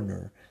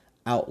 foreigner,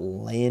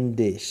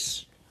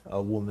 outlandish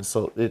woman.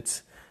 So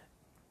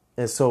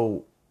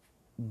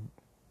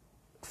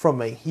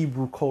from a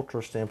Hebrew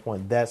culture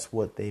standpoint, that's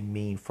what they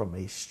mean from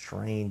a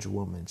strange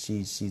woman.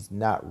 She's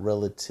not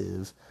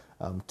relative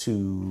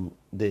to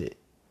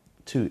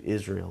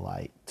Israel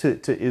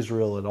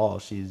at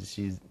all.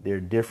 They're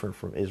different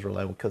from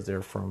Israelite because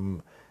they're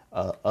from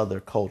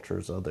other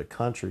cultures, other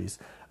countries,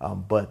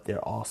 but they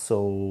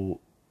also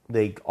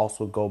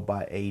go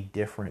by a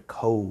different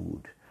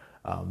code.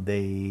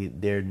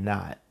 They're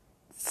not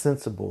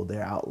sensible.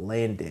 They're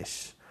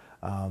outlandish.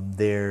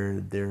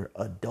 They're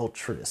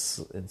adulterous,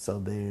 and so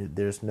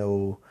there's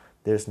no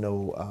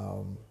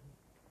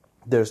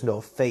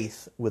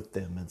faith with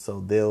them, and so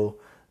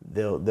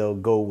they'll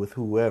go with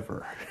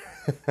whoever.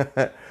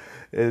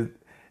 and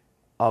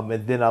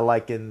then I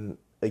like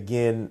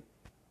again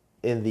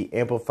in the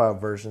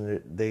Amplified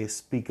version they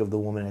speak of the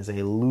woman as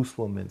a loose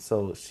woman,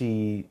 so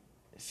she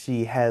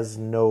has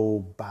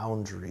no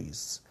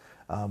boundaries,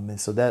 and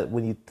so that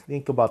when you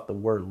think about the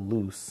word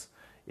loose,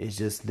 it's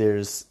just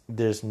there's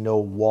no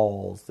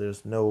walls,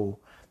 there's no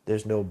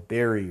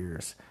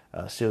barriers.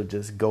 She'll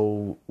just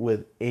go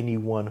with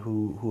anyone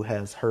who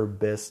has her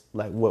best,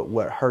 like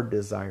what her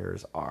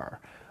desires are,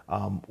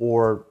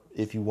 or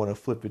if you want to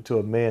flip it to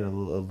a man, a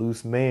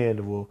loose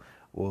man will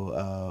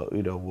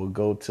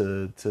go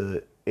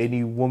to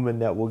any woman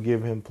that will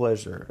give him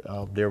pleasure.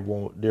 There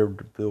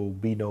will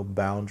be no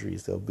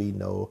boundaries. There'll be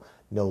no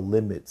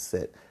limits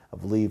set. I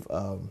believe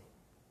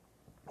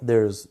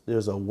there's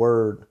a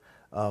word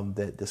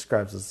that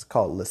describes this. It's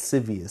called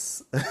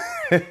lascivious.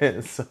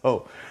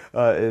 So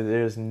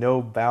there's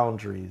no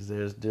boundaries.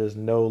 There's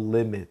no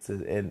limits,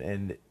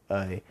 and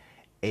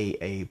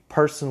a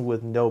person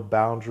with no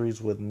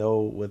boundaries, with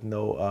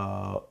no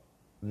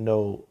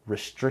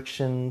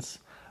restrictions,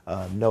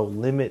 no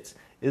limits,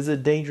 is a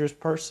dangerous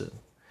person.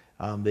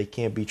 They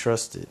can't be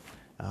trusted,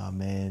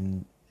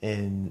 and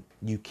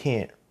you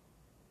can't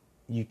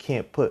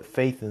put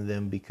faith in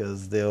them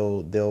because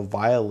they'll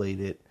violate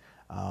it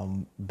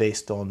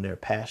based on their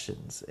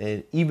passions,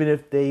 and even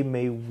if they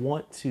may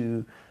want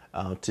to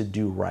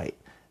do right,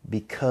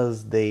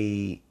 because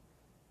they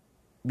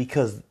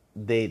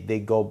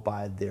go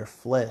by their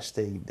flesh,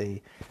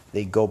 they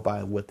go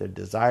by what their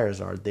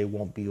desires are. They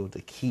won't be able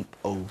to keep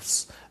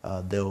oaths.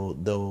 They'll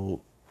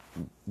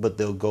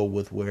go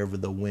with wherever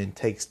the wind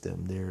takes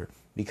them.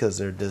 Because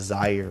their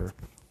desire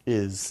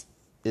is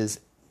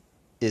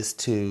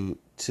to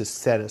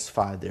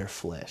satisfy their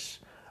flesh,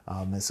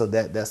 and so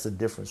that's the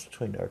difference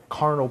between a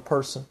carnal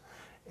person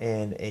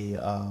and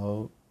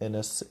a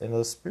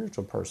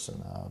spiritual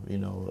person.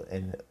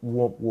 And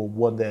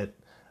one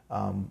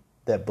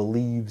that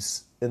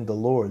believes in the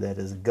Lord, that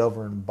is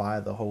governed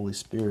by the Holy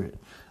Spirit,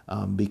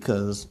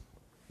 because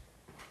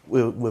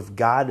with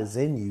God is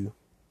in you,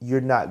 you're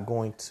not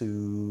going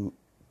to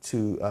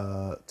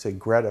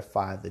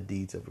gratify the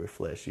deeds of your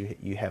flesh.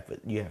 You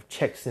have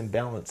checks and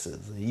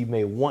balances. You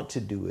may want to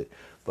do it,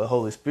 but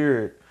Holy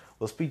Spirit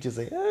will speak to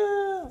you and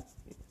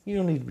say, You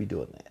don't need to be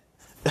doing that.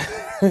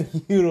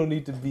 You don't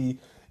need to be.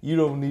 You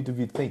don't need to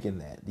be thinking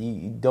that.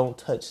 You don't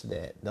touch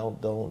that. Don't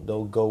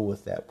go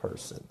with that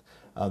person.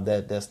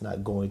 That's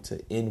not going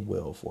to end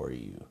well for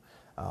you.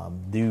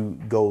 Do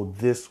go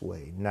this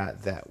way,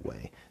 not that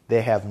way.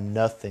 They have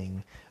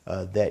nothing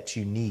that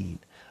you need.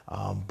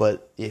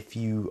 But if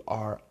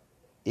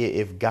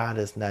God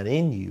is not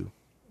in you,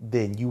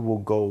 then you will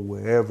go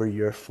wherever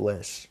your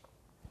flesh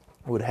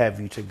would have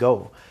you to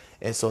go.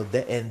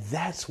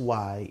 That's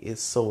why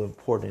it's so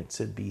important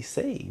to be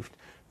saved,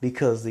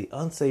 because the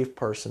unsaved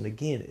person,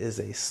 again, is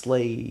a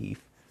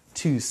slave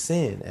to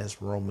sin,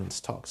 as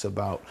Romans talks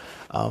about,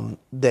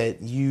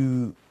 that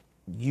you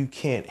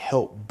can't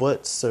help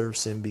but serve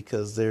sin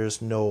because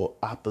there's no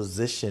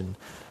opposition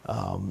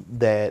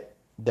that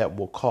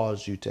will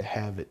cause you to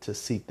have it, to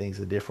see things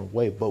a different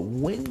way. But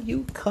when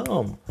you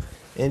come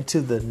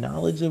into the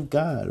knowledge of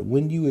God,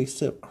 when you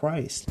accept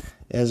Christ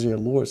as your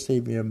Lord,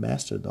 Savior, and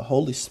Master, the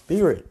Holy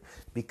Spirit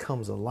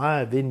becomes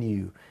alive in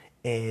you,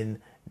 and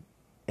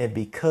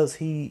because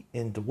He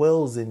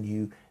indwells in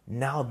you,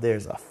 now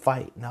there's a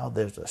fight, now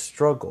there's a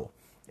struggle.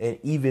 And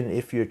even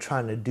if you're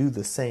trying to do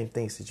the same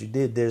things that you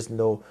did, there's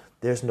no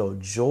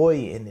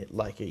joy in it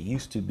like it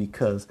used to,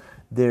 because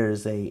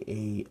there's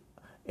a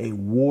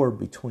war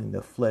between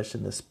the flesh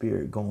and the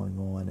spirit going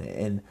on,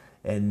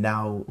 and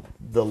now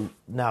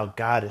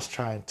God is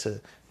trying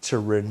to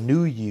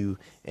renew you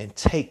and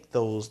take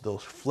those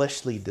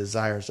fleshly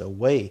desires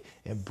away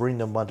and bring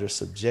them under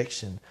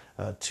subjection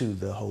to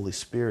the Holy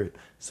Spirit,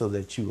 so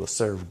that you will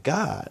serve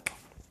God,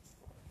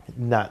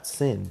 not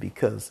sin.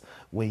 Because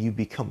when you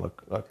become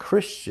a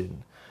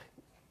Christian,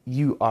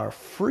 you are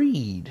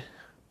freed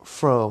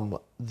from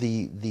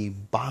the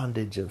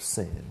bondage of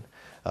sin,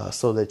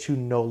 so that you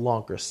no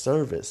longer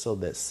serve it, so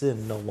that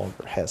sin no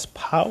longer has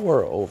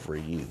power over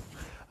you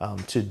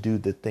to do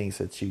the things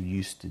that you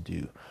used to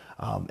do.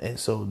 The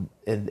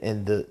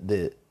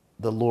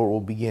Lord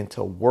will begin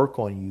to work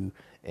on you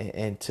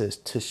and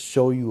to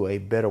show you a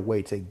better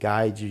way, to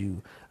guide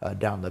you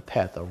down the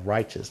path of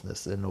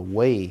righteousness and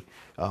away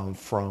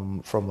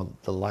from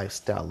the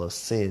lifestyle of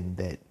sin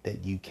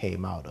that you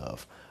came out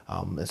of.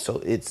 And so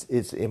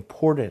it's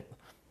important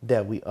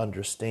that we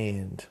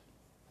understand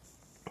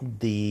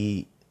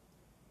the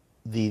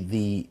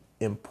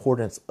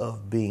importance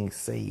of being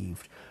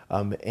saved.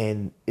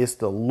 And it's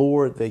the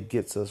Lord that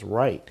gets us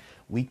right.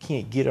 We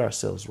can't get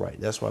ourselves right.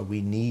 That's why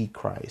we need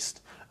Christ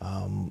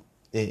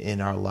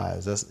in our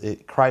lives.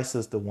 Christ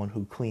is the one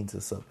who cleans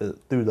us up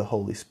through the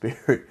Holy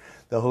Spirit.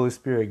 The Holy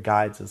Spirit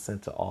guides us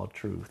into all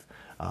truth,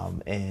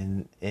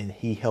 and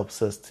He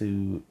helps us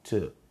to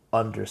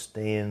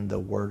understand the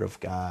Word of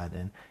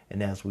God.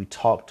 And as we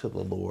talk to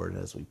the Lord,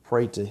 as we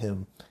pray to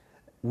Him,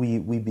 we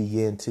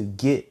begin to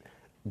get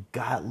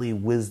godly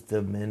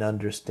wisdom and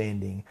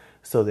understanding,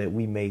 so that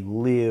we may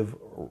live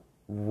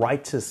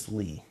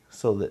righteously,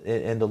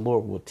 and the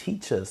Lord will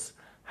teach us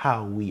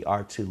how we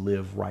are to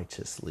live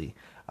righteously,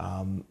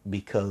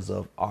 because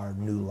of our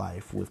new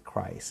life with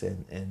Christ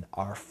and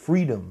our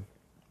freedom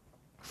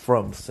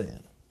from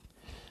sin.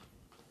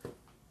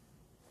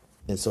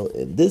 And so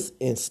in this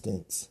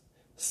instance,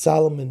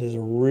 Solomon is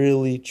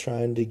really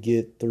trying to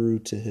get through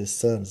to his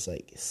sons,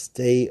 like,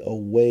 stay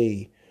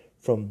away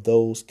from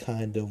those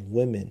kind of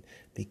women,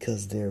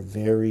 because they're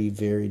very,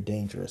 very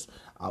dangerous.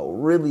 I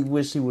really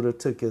wish he would have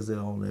took his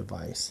own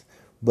advice,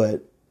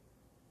 but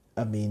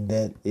I mean,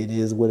 that it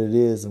is what it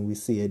is, and we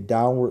see a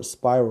downward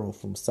spiral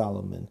from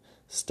Solomon,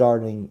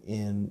 starting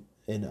in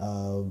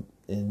 1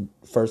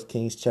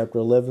 Kings chapter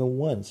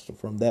 11:1. So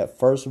from that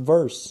first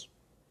verse,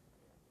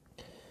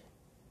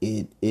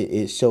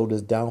 it showed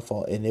his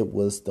downfall, and it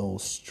was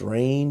those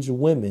strange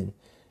women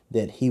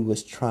that he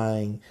was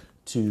trying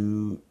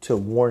to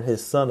warn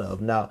his son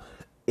of. Now,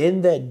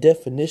 in that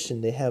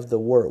definition, they have the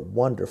word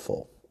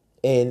wonderful,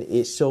 and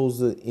it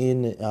shows it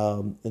in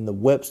the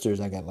Webster's.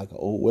 I got like an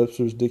old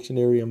Webster's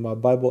dictionary in my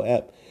Bible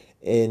app,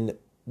 and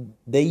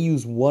they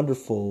use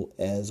wonderful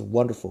as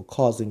wonderful,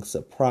 causing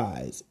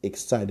surprise,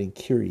 exciting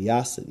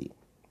curiosity.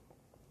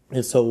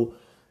 And so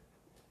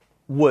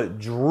what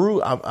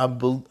drew,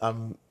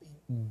 I'm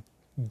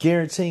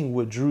guaranteeing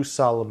what drew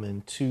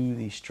Solomon to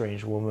these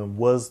strange women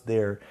was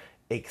their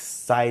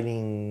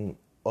exciting,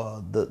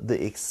 the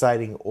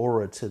exciting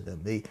aura to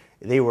them.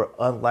 They were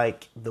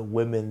unlike the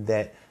women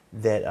that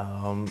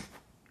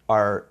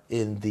are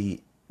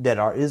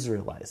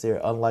Israelites.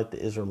 They're unlike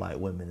the Israelite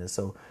women. And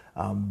so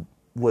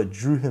what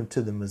drew him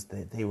to them is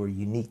that they were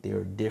unique. They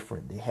were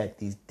different. They had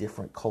these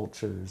different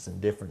cultures and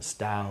different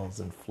styles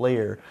and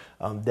flair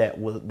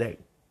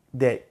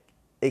that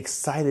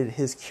excited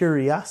his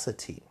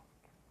curiosity.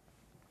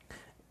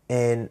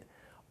 And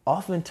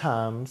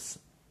oftentimes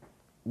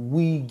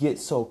we get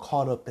so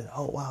caught up in,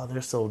 oh wow,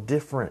 they're so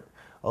different.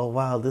 Oh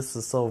wow, this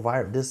is so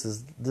vibrant. This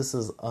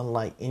is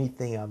unlike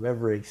anything I've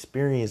ever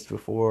experienced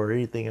before, or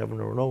anything I've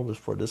ever known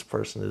before. This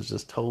person is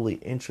just totally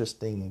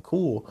interesting and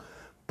cool.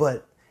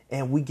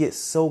 And we get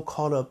so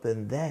caught up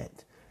in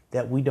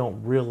that we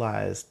don't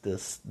realize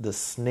the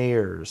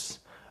snares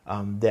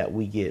that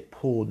we get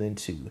pulled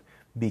into,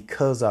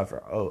 because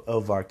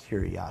of our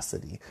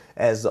curiosity.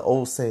 As the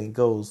old saying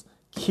goes,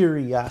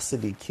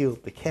 curiosity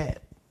killed the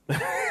cat.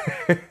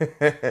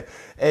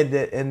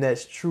 and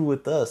that's true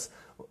with us.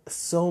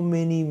 So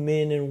many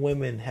men and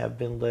women have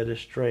been led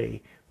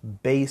astray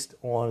based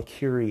on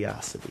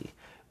curiosity,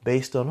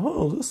 based on,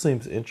 oh, this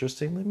seems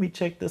interesting, let me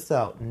check this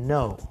out.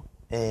 No.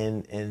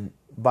 And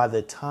by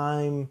the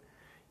time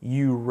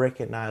you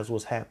recognize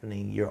what's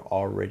happening, you're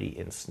already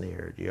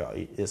ensnared.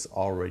 It's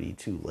already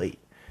too late.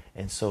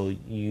 And so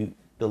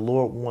the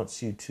Lord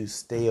wants you to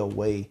stay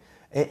away.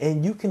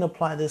 And you can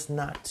apply this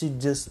not to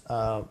just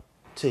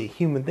to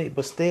human things,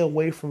 but stay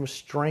away from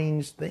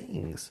strange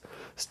things.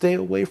 Stay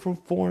away from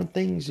foreign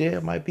things. Yeah,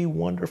 it might be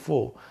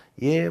wonderful.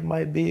 Yeah, it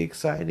might be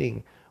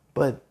exciting,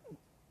 but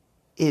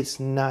it's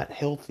not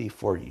healthy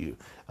for you.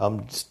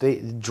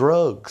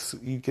 Drugs,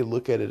 you can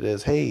look at it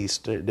as, hey,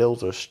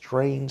 those are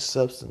strange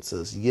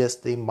substances. Yes,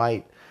 they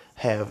might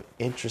have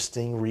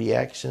interesting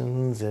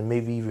reactions and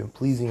maybe even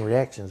pleasing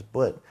reactions,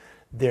 but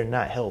they're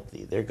not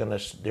healthy. They're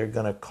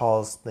gonna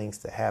cause things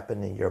to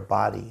happen in your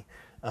body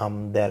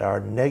that are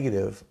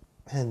negative,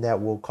 and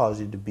that will cause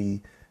you to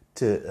be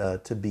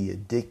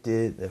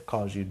addicted. That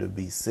cause you to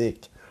be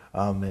sick.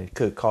 It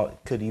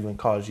could even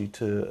cause you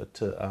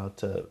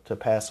to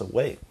pass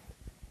away.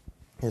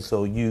 And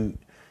so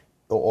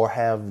or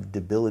have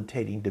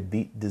debilitating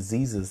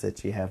diseases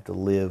that you have to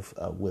live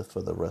with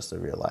for the rest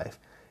of your life.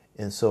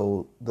 And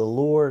so the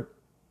Lord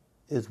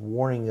is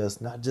warning us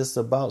not just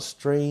about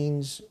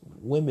strange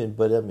women,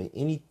 but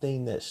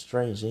anything that's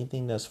strange,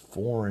 anything that's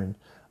foreign,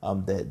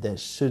 that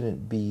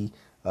shouldn't be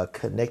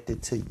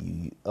connected to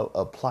you.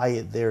 Apply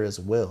it there as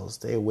well.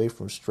 Stay away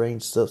from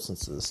strange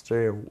substances.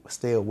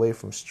 Stay away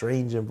from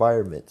strange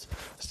environments.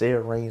 Stay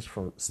away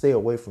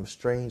from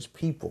strange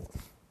people.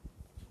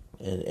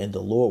 And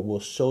the Lord will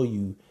show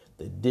you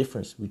the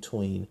difference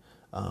between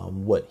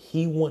what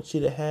He wants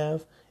you to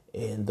have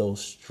and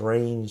those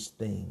strange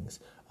things.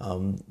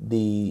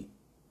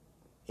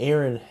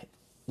 Aaron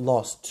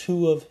lost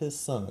 2 of his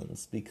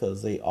sons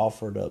because they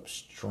offered up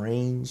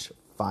strange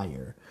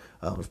fire,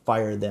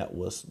 fire that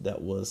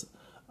was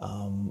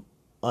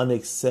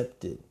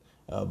unaccepted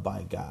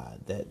by God,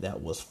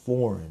 that was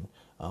foreign,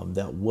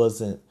 that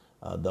wasn't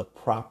the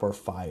proper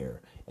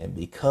fire, and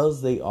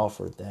because they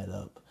offered that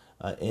up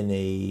in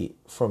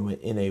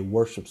a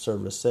worship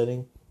service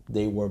setting,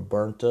 they were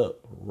burnt up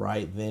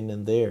right then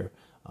and there.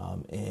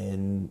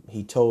 And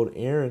he told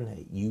Aaron,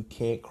 hey, you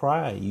can't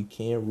cry, you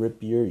can't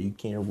rip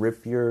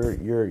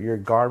your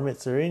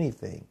garments or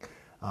anything.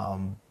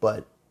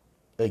 But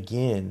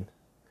again,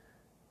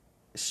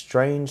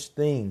 strange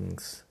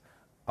things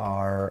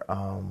are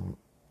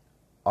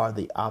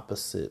the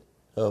opposite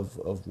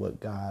of what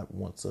God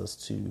wants us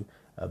to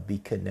be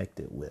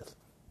connected with.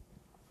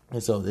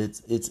 And so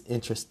it's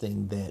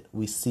interesting that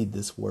we see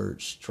this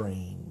word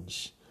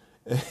strange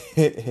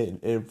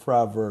in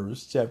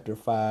Proverbs chapter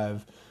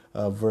 5,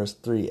 verse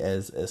 3,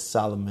 as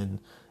Solomon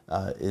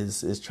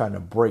is trying to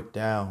break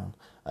down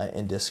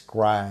and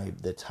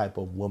describe the type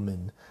of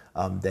woman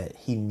that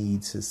he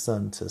needs his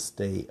son to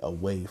stay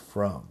away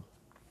from.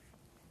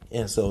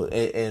 And so,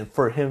 and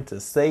for him to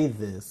say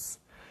this,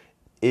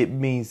 it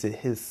means that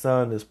his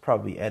son is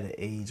probably at an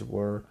age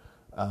where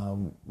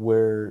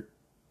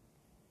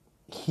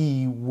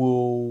he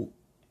will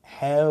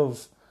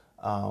have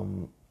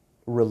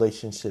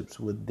relationships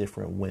with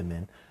different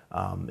women.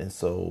 And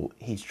so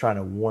he's trying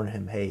to warn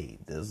him, hey,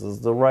 this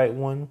is the right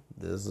one,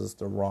 this is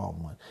the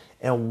wrong one.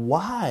 And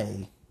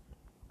why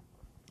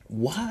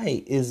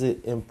is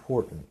it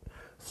important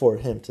for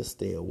him to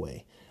stay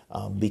away?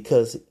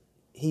 Because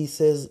he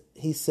says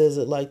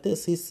it like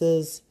this. He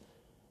says,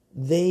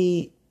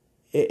 and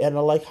I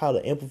like how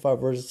the Amplified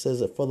Version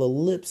says it, for the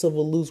lips of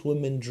a loose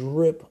woman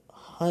drip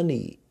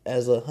honey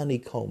as a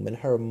honeycomb, and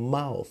her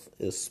mouth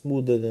is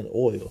smoother than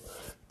oil.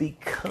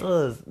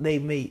 Because they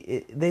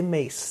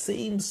may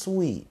seem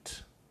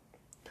sweet,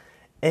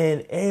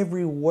 and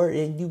every word,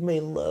 and you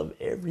may love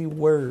every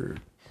word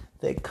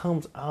that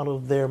comes out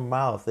of their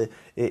mouth.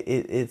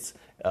 It's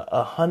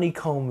a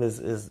honeycomb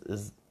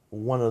is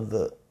one of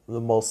the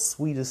most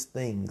sweetest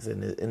things,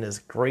 and it's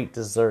great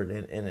dessert,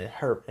 and it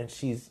hurt. And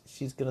she's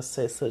gonna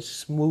say such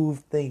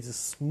smooth things, it's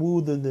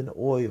smoother than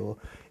oil,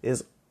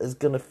 is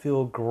gonna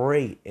feel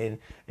great, and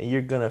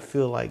you're gonna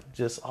feel like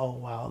just, oh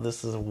wow,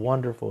 this is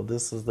wonderful,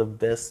 this is the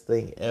best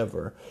thing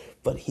ever.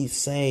 But he's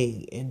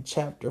saying in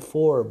chapter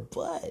 4,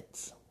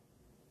 but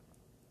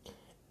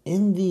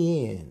in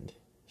the end,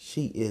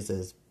 she is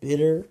as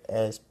bitter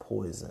as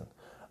poison,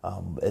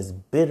 as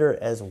bitter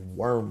as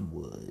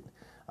wormwood.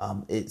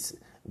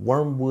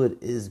 Wormwood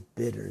is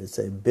bitter. It's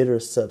a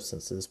bitter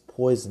substance. It's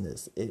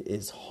poisonous. It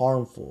is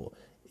harmful.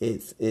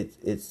 It's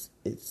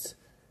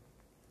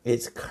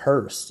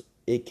cursed.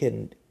 It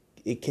can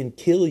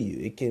kill you.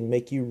 It can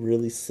make you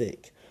really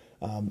sick.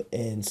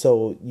 And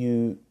so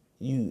you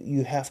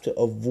have to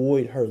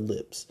avoid her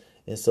lips.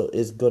 And so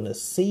it's going to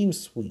seem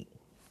sweet,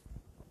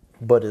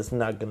 but it's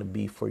not going to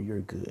be for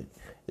your good.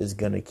 It's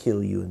going to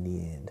kill you in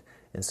the end.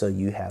 And so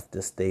you have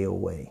to stay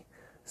away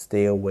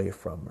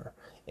from her.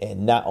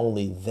 And not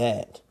only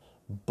that,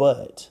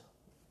 But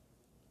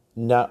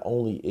not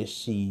only is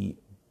she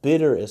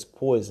bitter as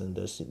poison,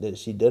 that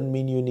she doesn't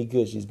mean you any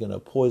good. She's going to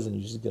poison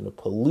you. She's going to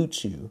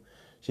pollute you.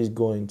 She's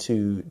going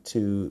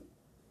to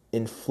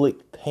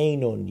inflict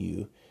pain on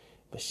you.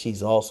 But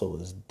she's also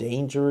as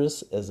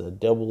dangerous as a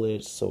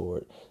double-edged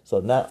sword.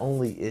 So not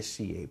only is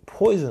she a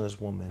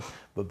poisonous woman,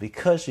 but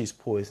because she's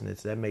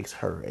poisonous, that makes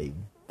her a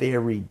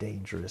very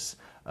dangerous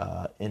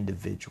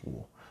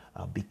individual.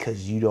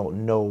 Because you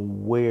don't know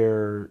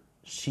where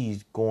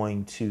she's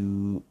going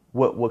to,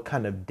 what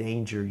kind of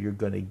danger you're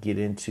going to get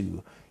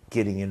into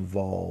getting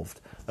involved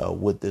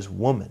with this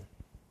woman.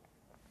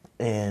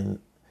 And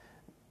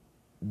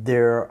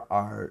there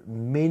are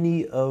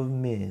many of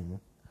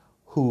men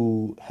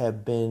who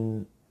have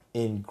been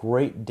in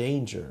great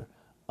danger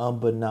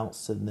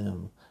unbeknownst to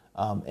them.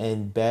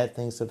 And bad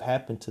things have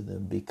happened to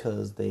them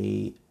because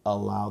they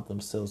allowed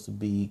themselves to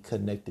be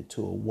connected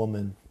to a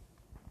woman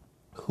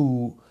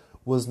who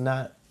was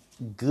not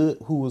good,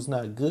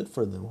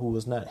 for them, who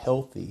was not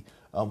healthy,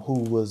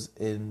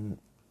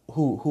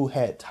 who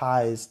had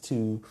ties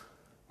to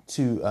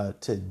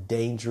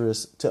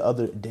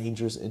other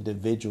dangerous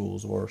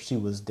individuals, or she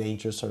was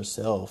dangerous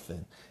herself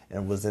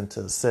and was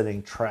into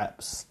setting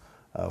traps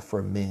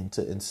for men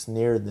to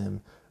ensnare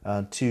them,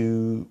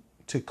 to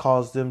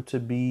cause them to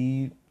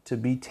be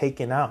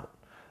taken out.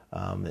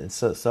 And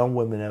so some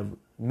women have,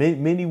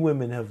 many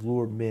women have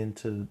lured men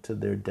to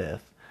their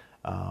death,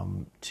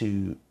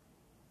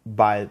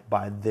 by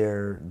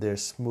their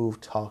smooth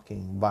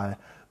talking,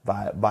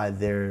 by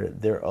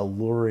their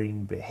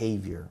alluring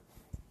behavior.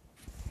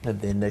 And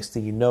then next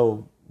thing you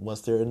know, once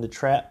they're in the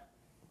trap,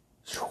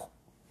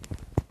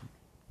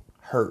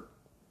 hurt,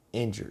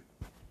 injured,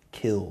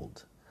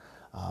 killed.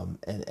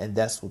 And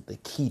that's what the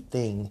key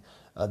thing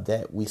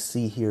that we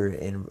see here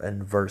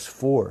in verse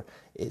 4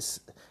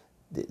 is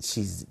that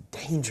she's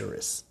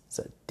dangerous. It's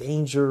a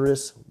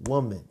dangerous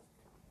woman.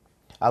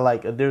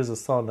 There's a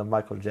song that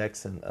Michael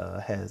Jackson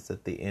has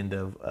at the end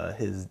of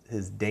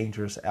his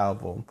Dangerous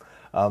album,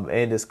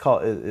 and it's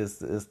called is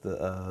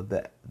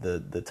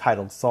the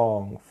titled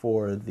song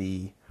for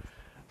the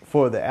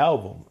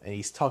album, and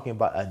he's talking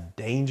about a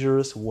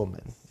dangerous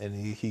woman, and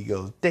he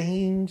goes,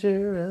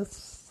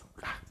 dangerous,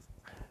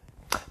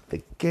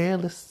 the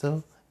girl is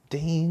so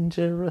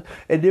dangerous.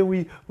 And then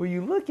when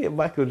you look at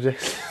Michael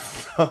Jackson,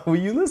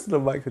 when you listen to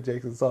Michael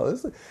Jackson's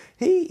song,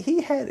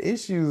 he had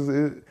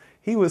issues.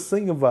 He would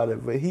sing about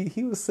it, but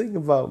he was singing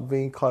about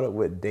being caught up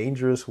with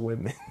dangerous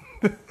women.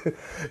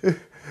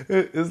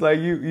 It's like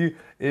you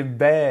in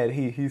Bad,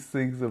 he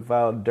sings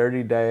about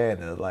Dirty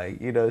Diana, like,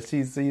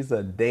 she's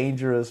a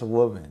dangerous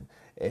woman,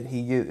 and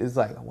it's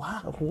like,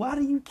 why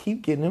do you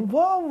keep getting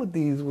involved with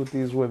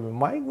these women,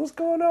 Mike? What's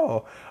going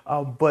on?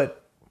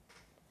 But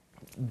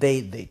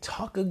they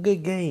talk a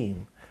good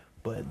game,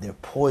 but they're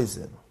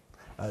poison.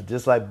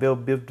 Just like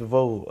Biff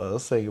DeVoe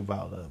saying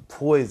about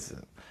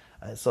poison.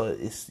 So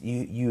it's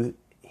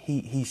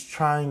he's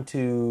trying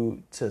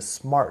to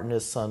smarten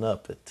his son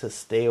up to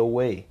stay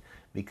away,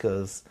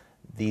 because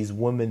these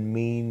women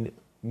mean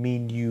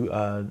you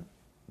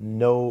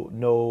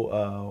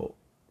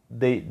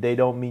they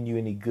don't mean you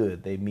any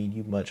good. They mean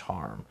you much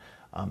harm,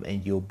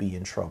 and you'll be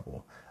in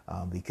trouble,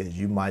 because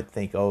you might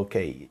think,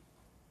 okay,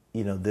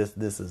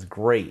 this is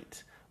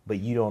great, but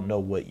you don't know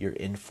what you're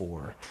in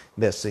for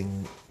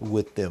messing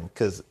with them,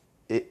 because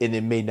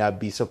it may not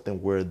be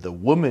something where the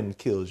woman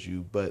kills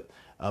you, but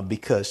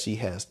because she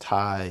has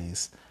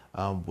ties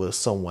with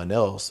someone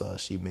else,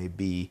 she may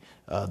be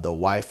the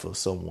wife of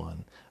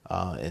someone,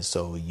 and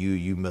so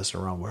you mess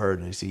around with her,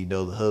 and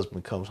the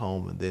husband comes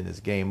home, and then it's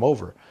game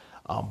over.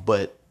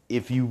 But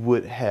if you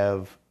would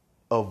have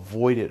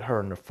avoided her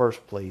in the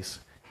first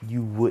place,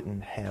 you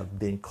wouldn't have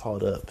been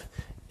caught up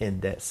in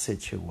that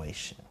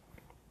situation.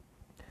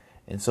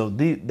 And so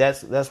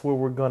that's where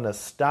we're going to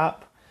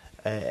stop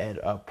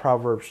at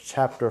Proverbs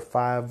chapter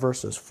 5,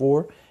 verses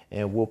 4.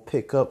 And we'll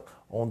pick up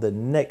on the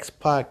next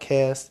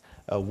podcast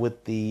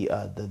with the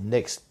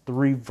next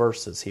 3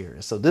 verses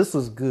here. So this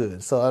was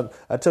good. So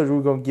I told you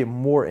we're going to get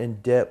more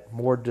in depth,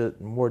 more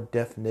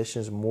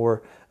definitions,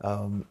 more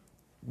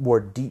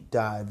deep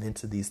dive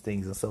into these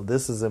things. And so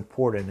this is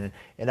important.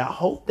 And I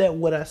hope that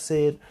what I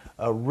said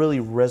really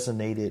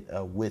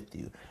resonated with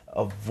you.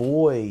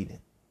 Avoid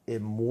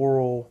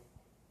immoral,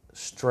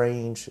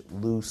 strange,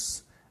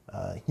 loose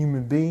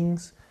human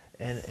beings,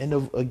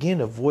 and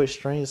again, avoid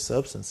strange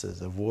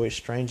substances, avoid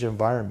strange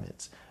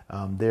environments.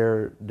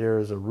 There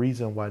is a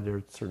reason why there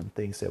are certain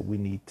things that we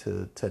need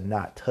to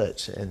not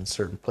touch, and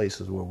certain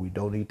places where we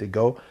don't need to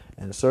go,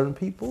 and certain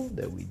people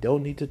that we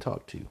don't need to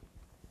talk to,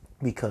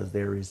 because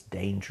there is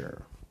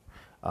danger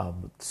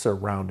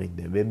surrounding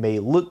them. It may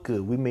look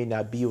good. We may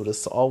not be able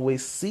to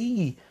always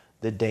see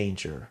the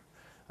danger,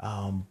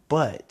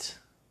 but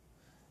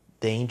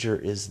danger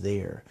is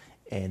there.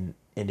 And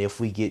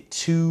if we get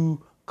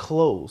too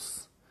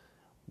close,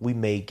 we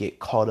may get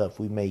caught up.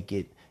 We may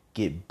get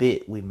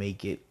bit. We may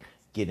get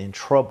in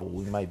trouble.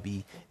 We might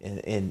be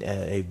in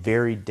a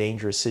very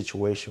dangerous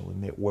situation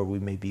where we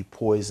may be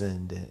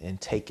poisoned and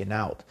taken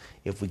out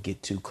if we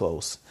get too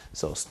close.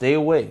 So stay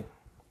away.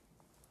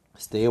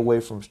 Stay away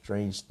from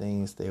strange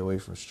things. Stay away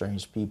from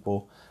strange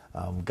people.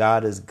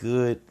 God is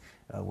good.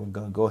 We're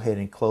going to go ahead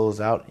and close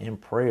out in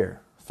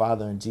prayer.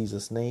 Father, in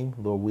Jesus' name,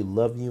 Lord, we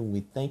love you and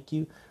we thank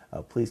you.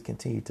 Please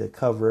continue to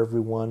cover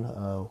everyone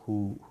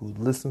who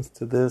listens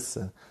to this.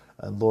 And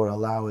Lord,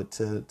 allow it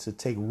to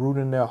take root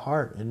in their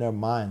heart, in their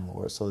mind,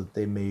 Lord, so that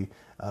they may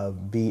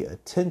be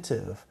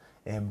attentive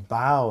and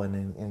bow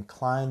and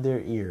incline their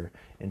ear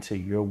into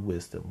your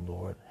wisdom,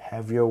 Lord.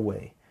 Have your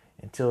way.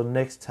 Until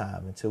next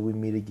time, until we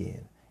meet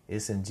again,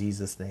 it's in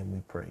Jesus' name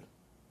we pray.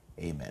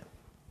 Amen.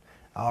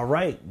 All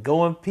right.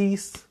 Go in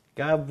peace.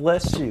 God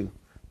bless you.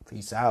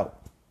 Peace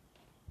out.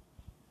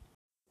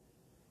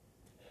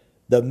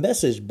 The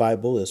Message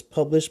Bible is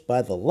published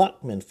by the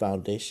Lockman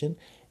Foundation,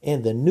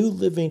 and the New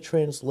Living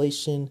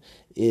Translation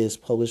is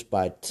published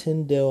by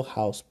Tyndale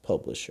House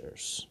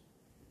Publishers.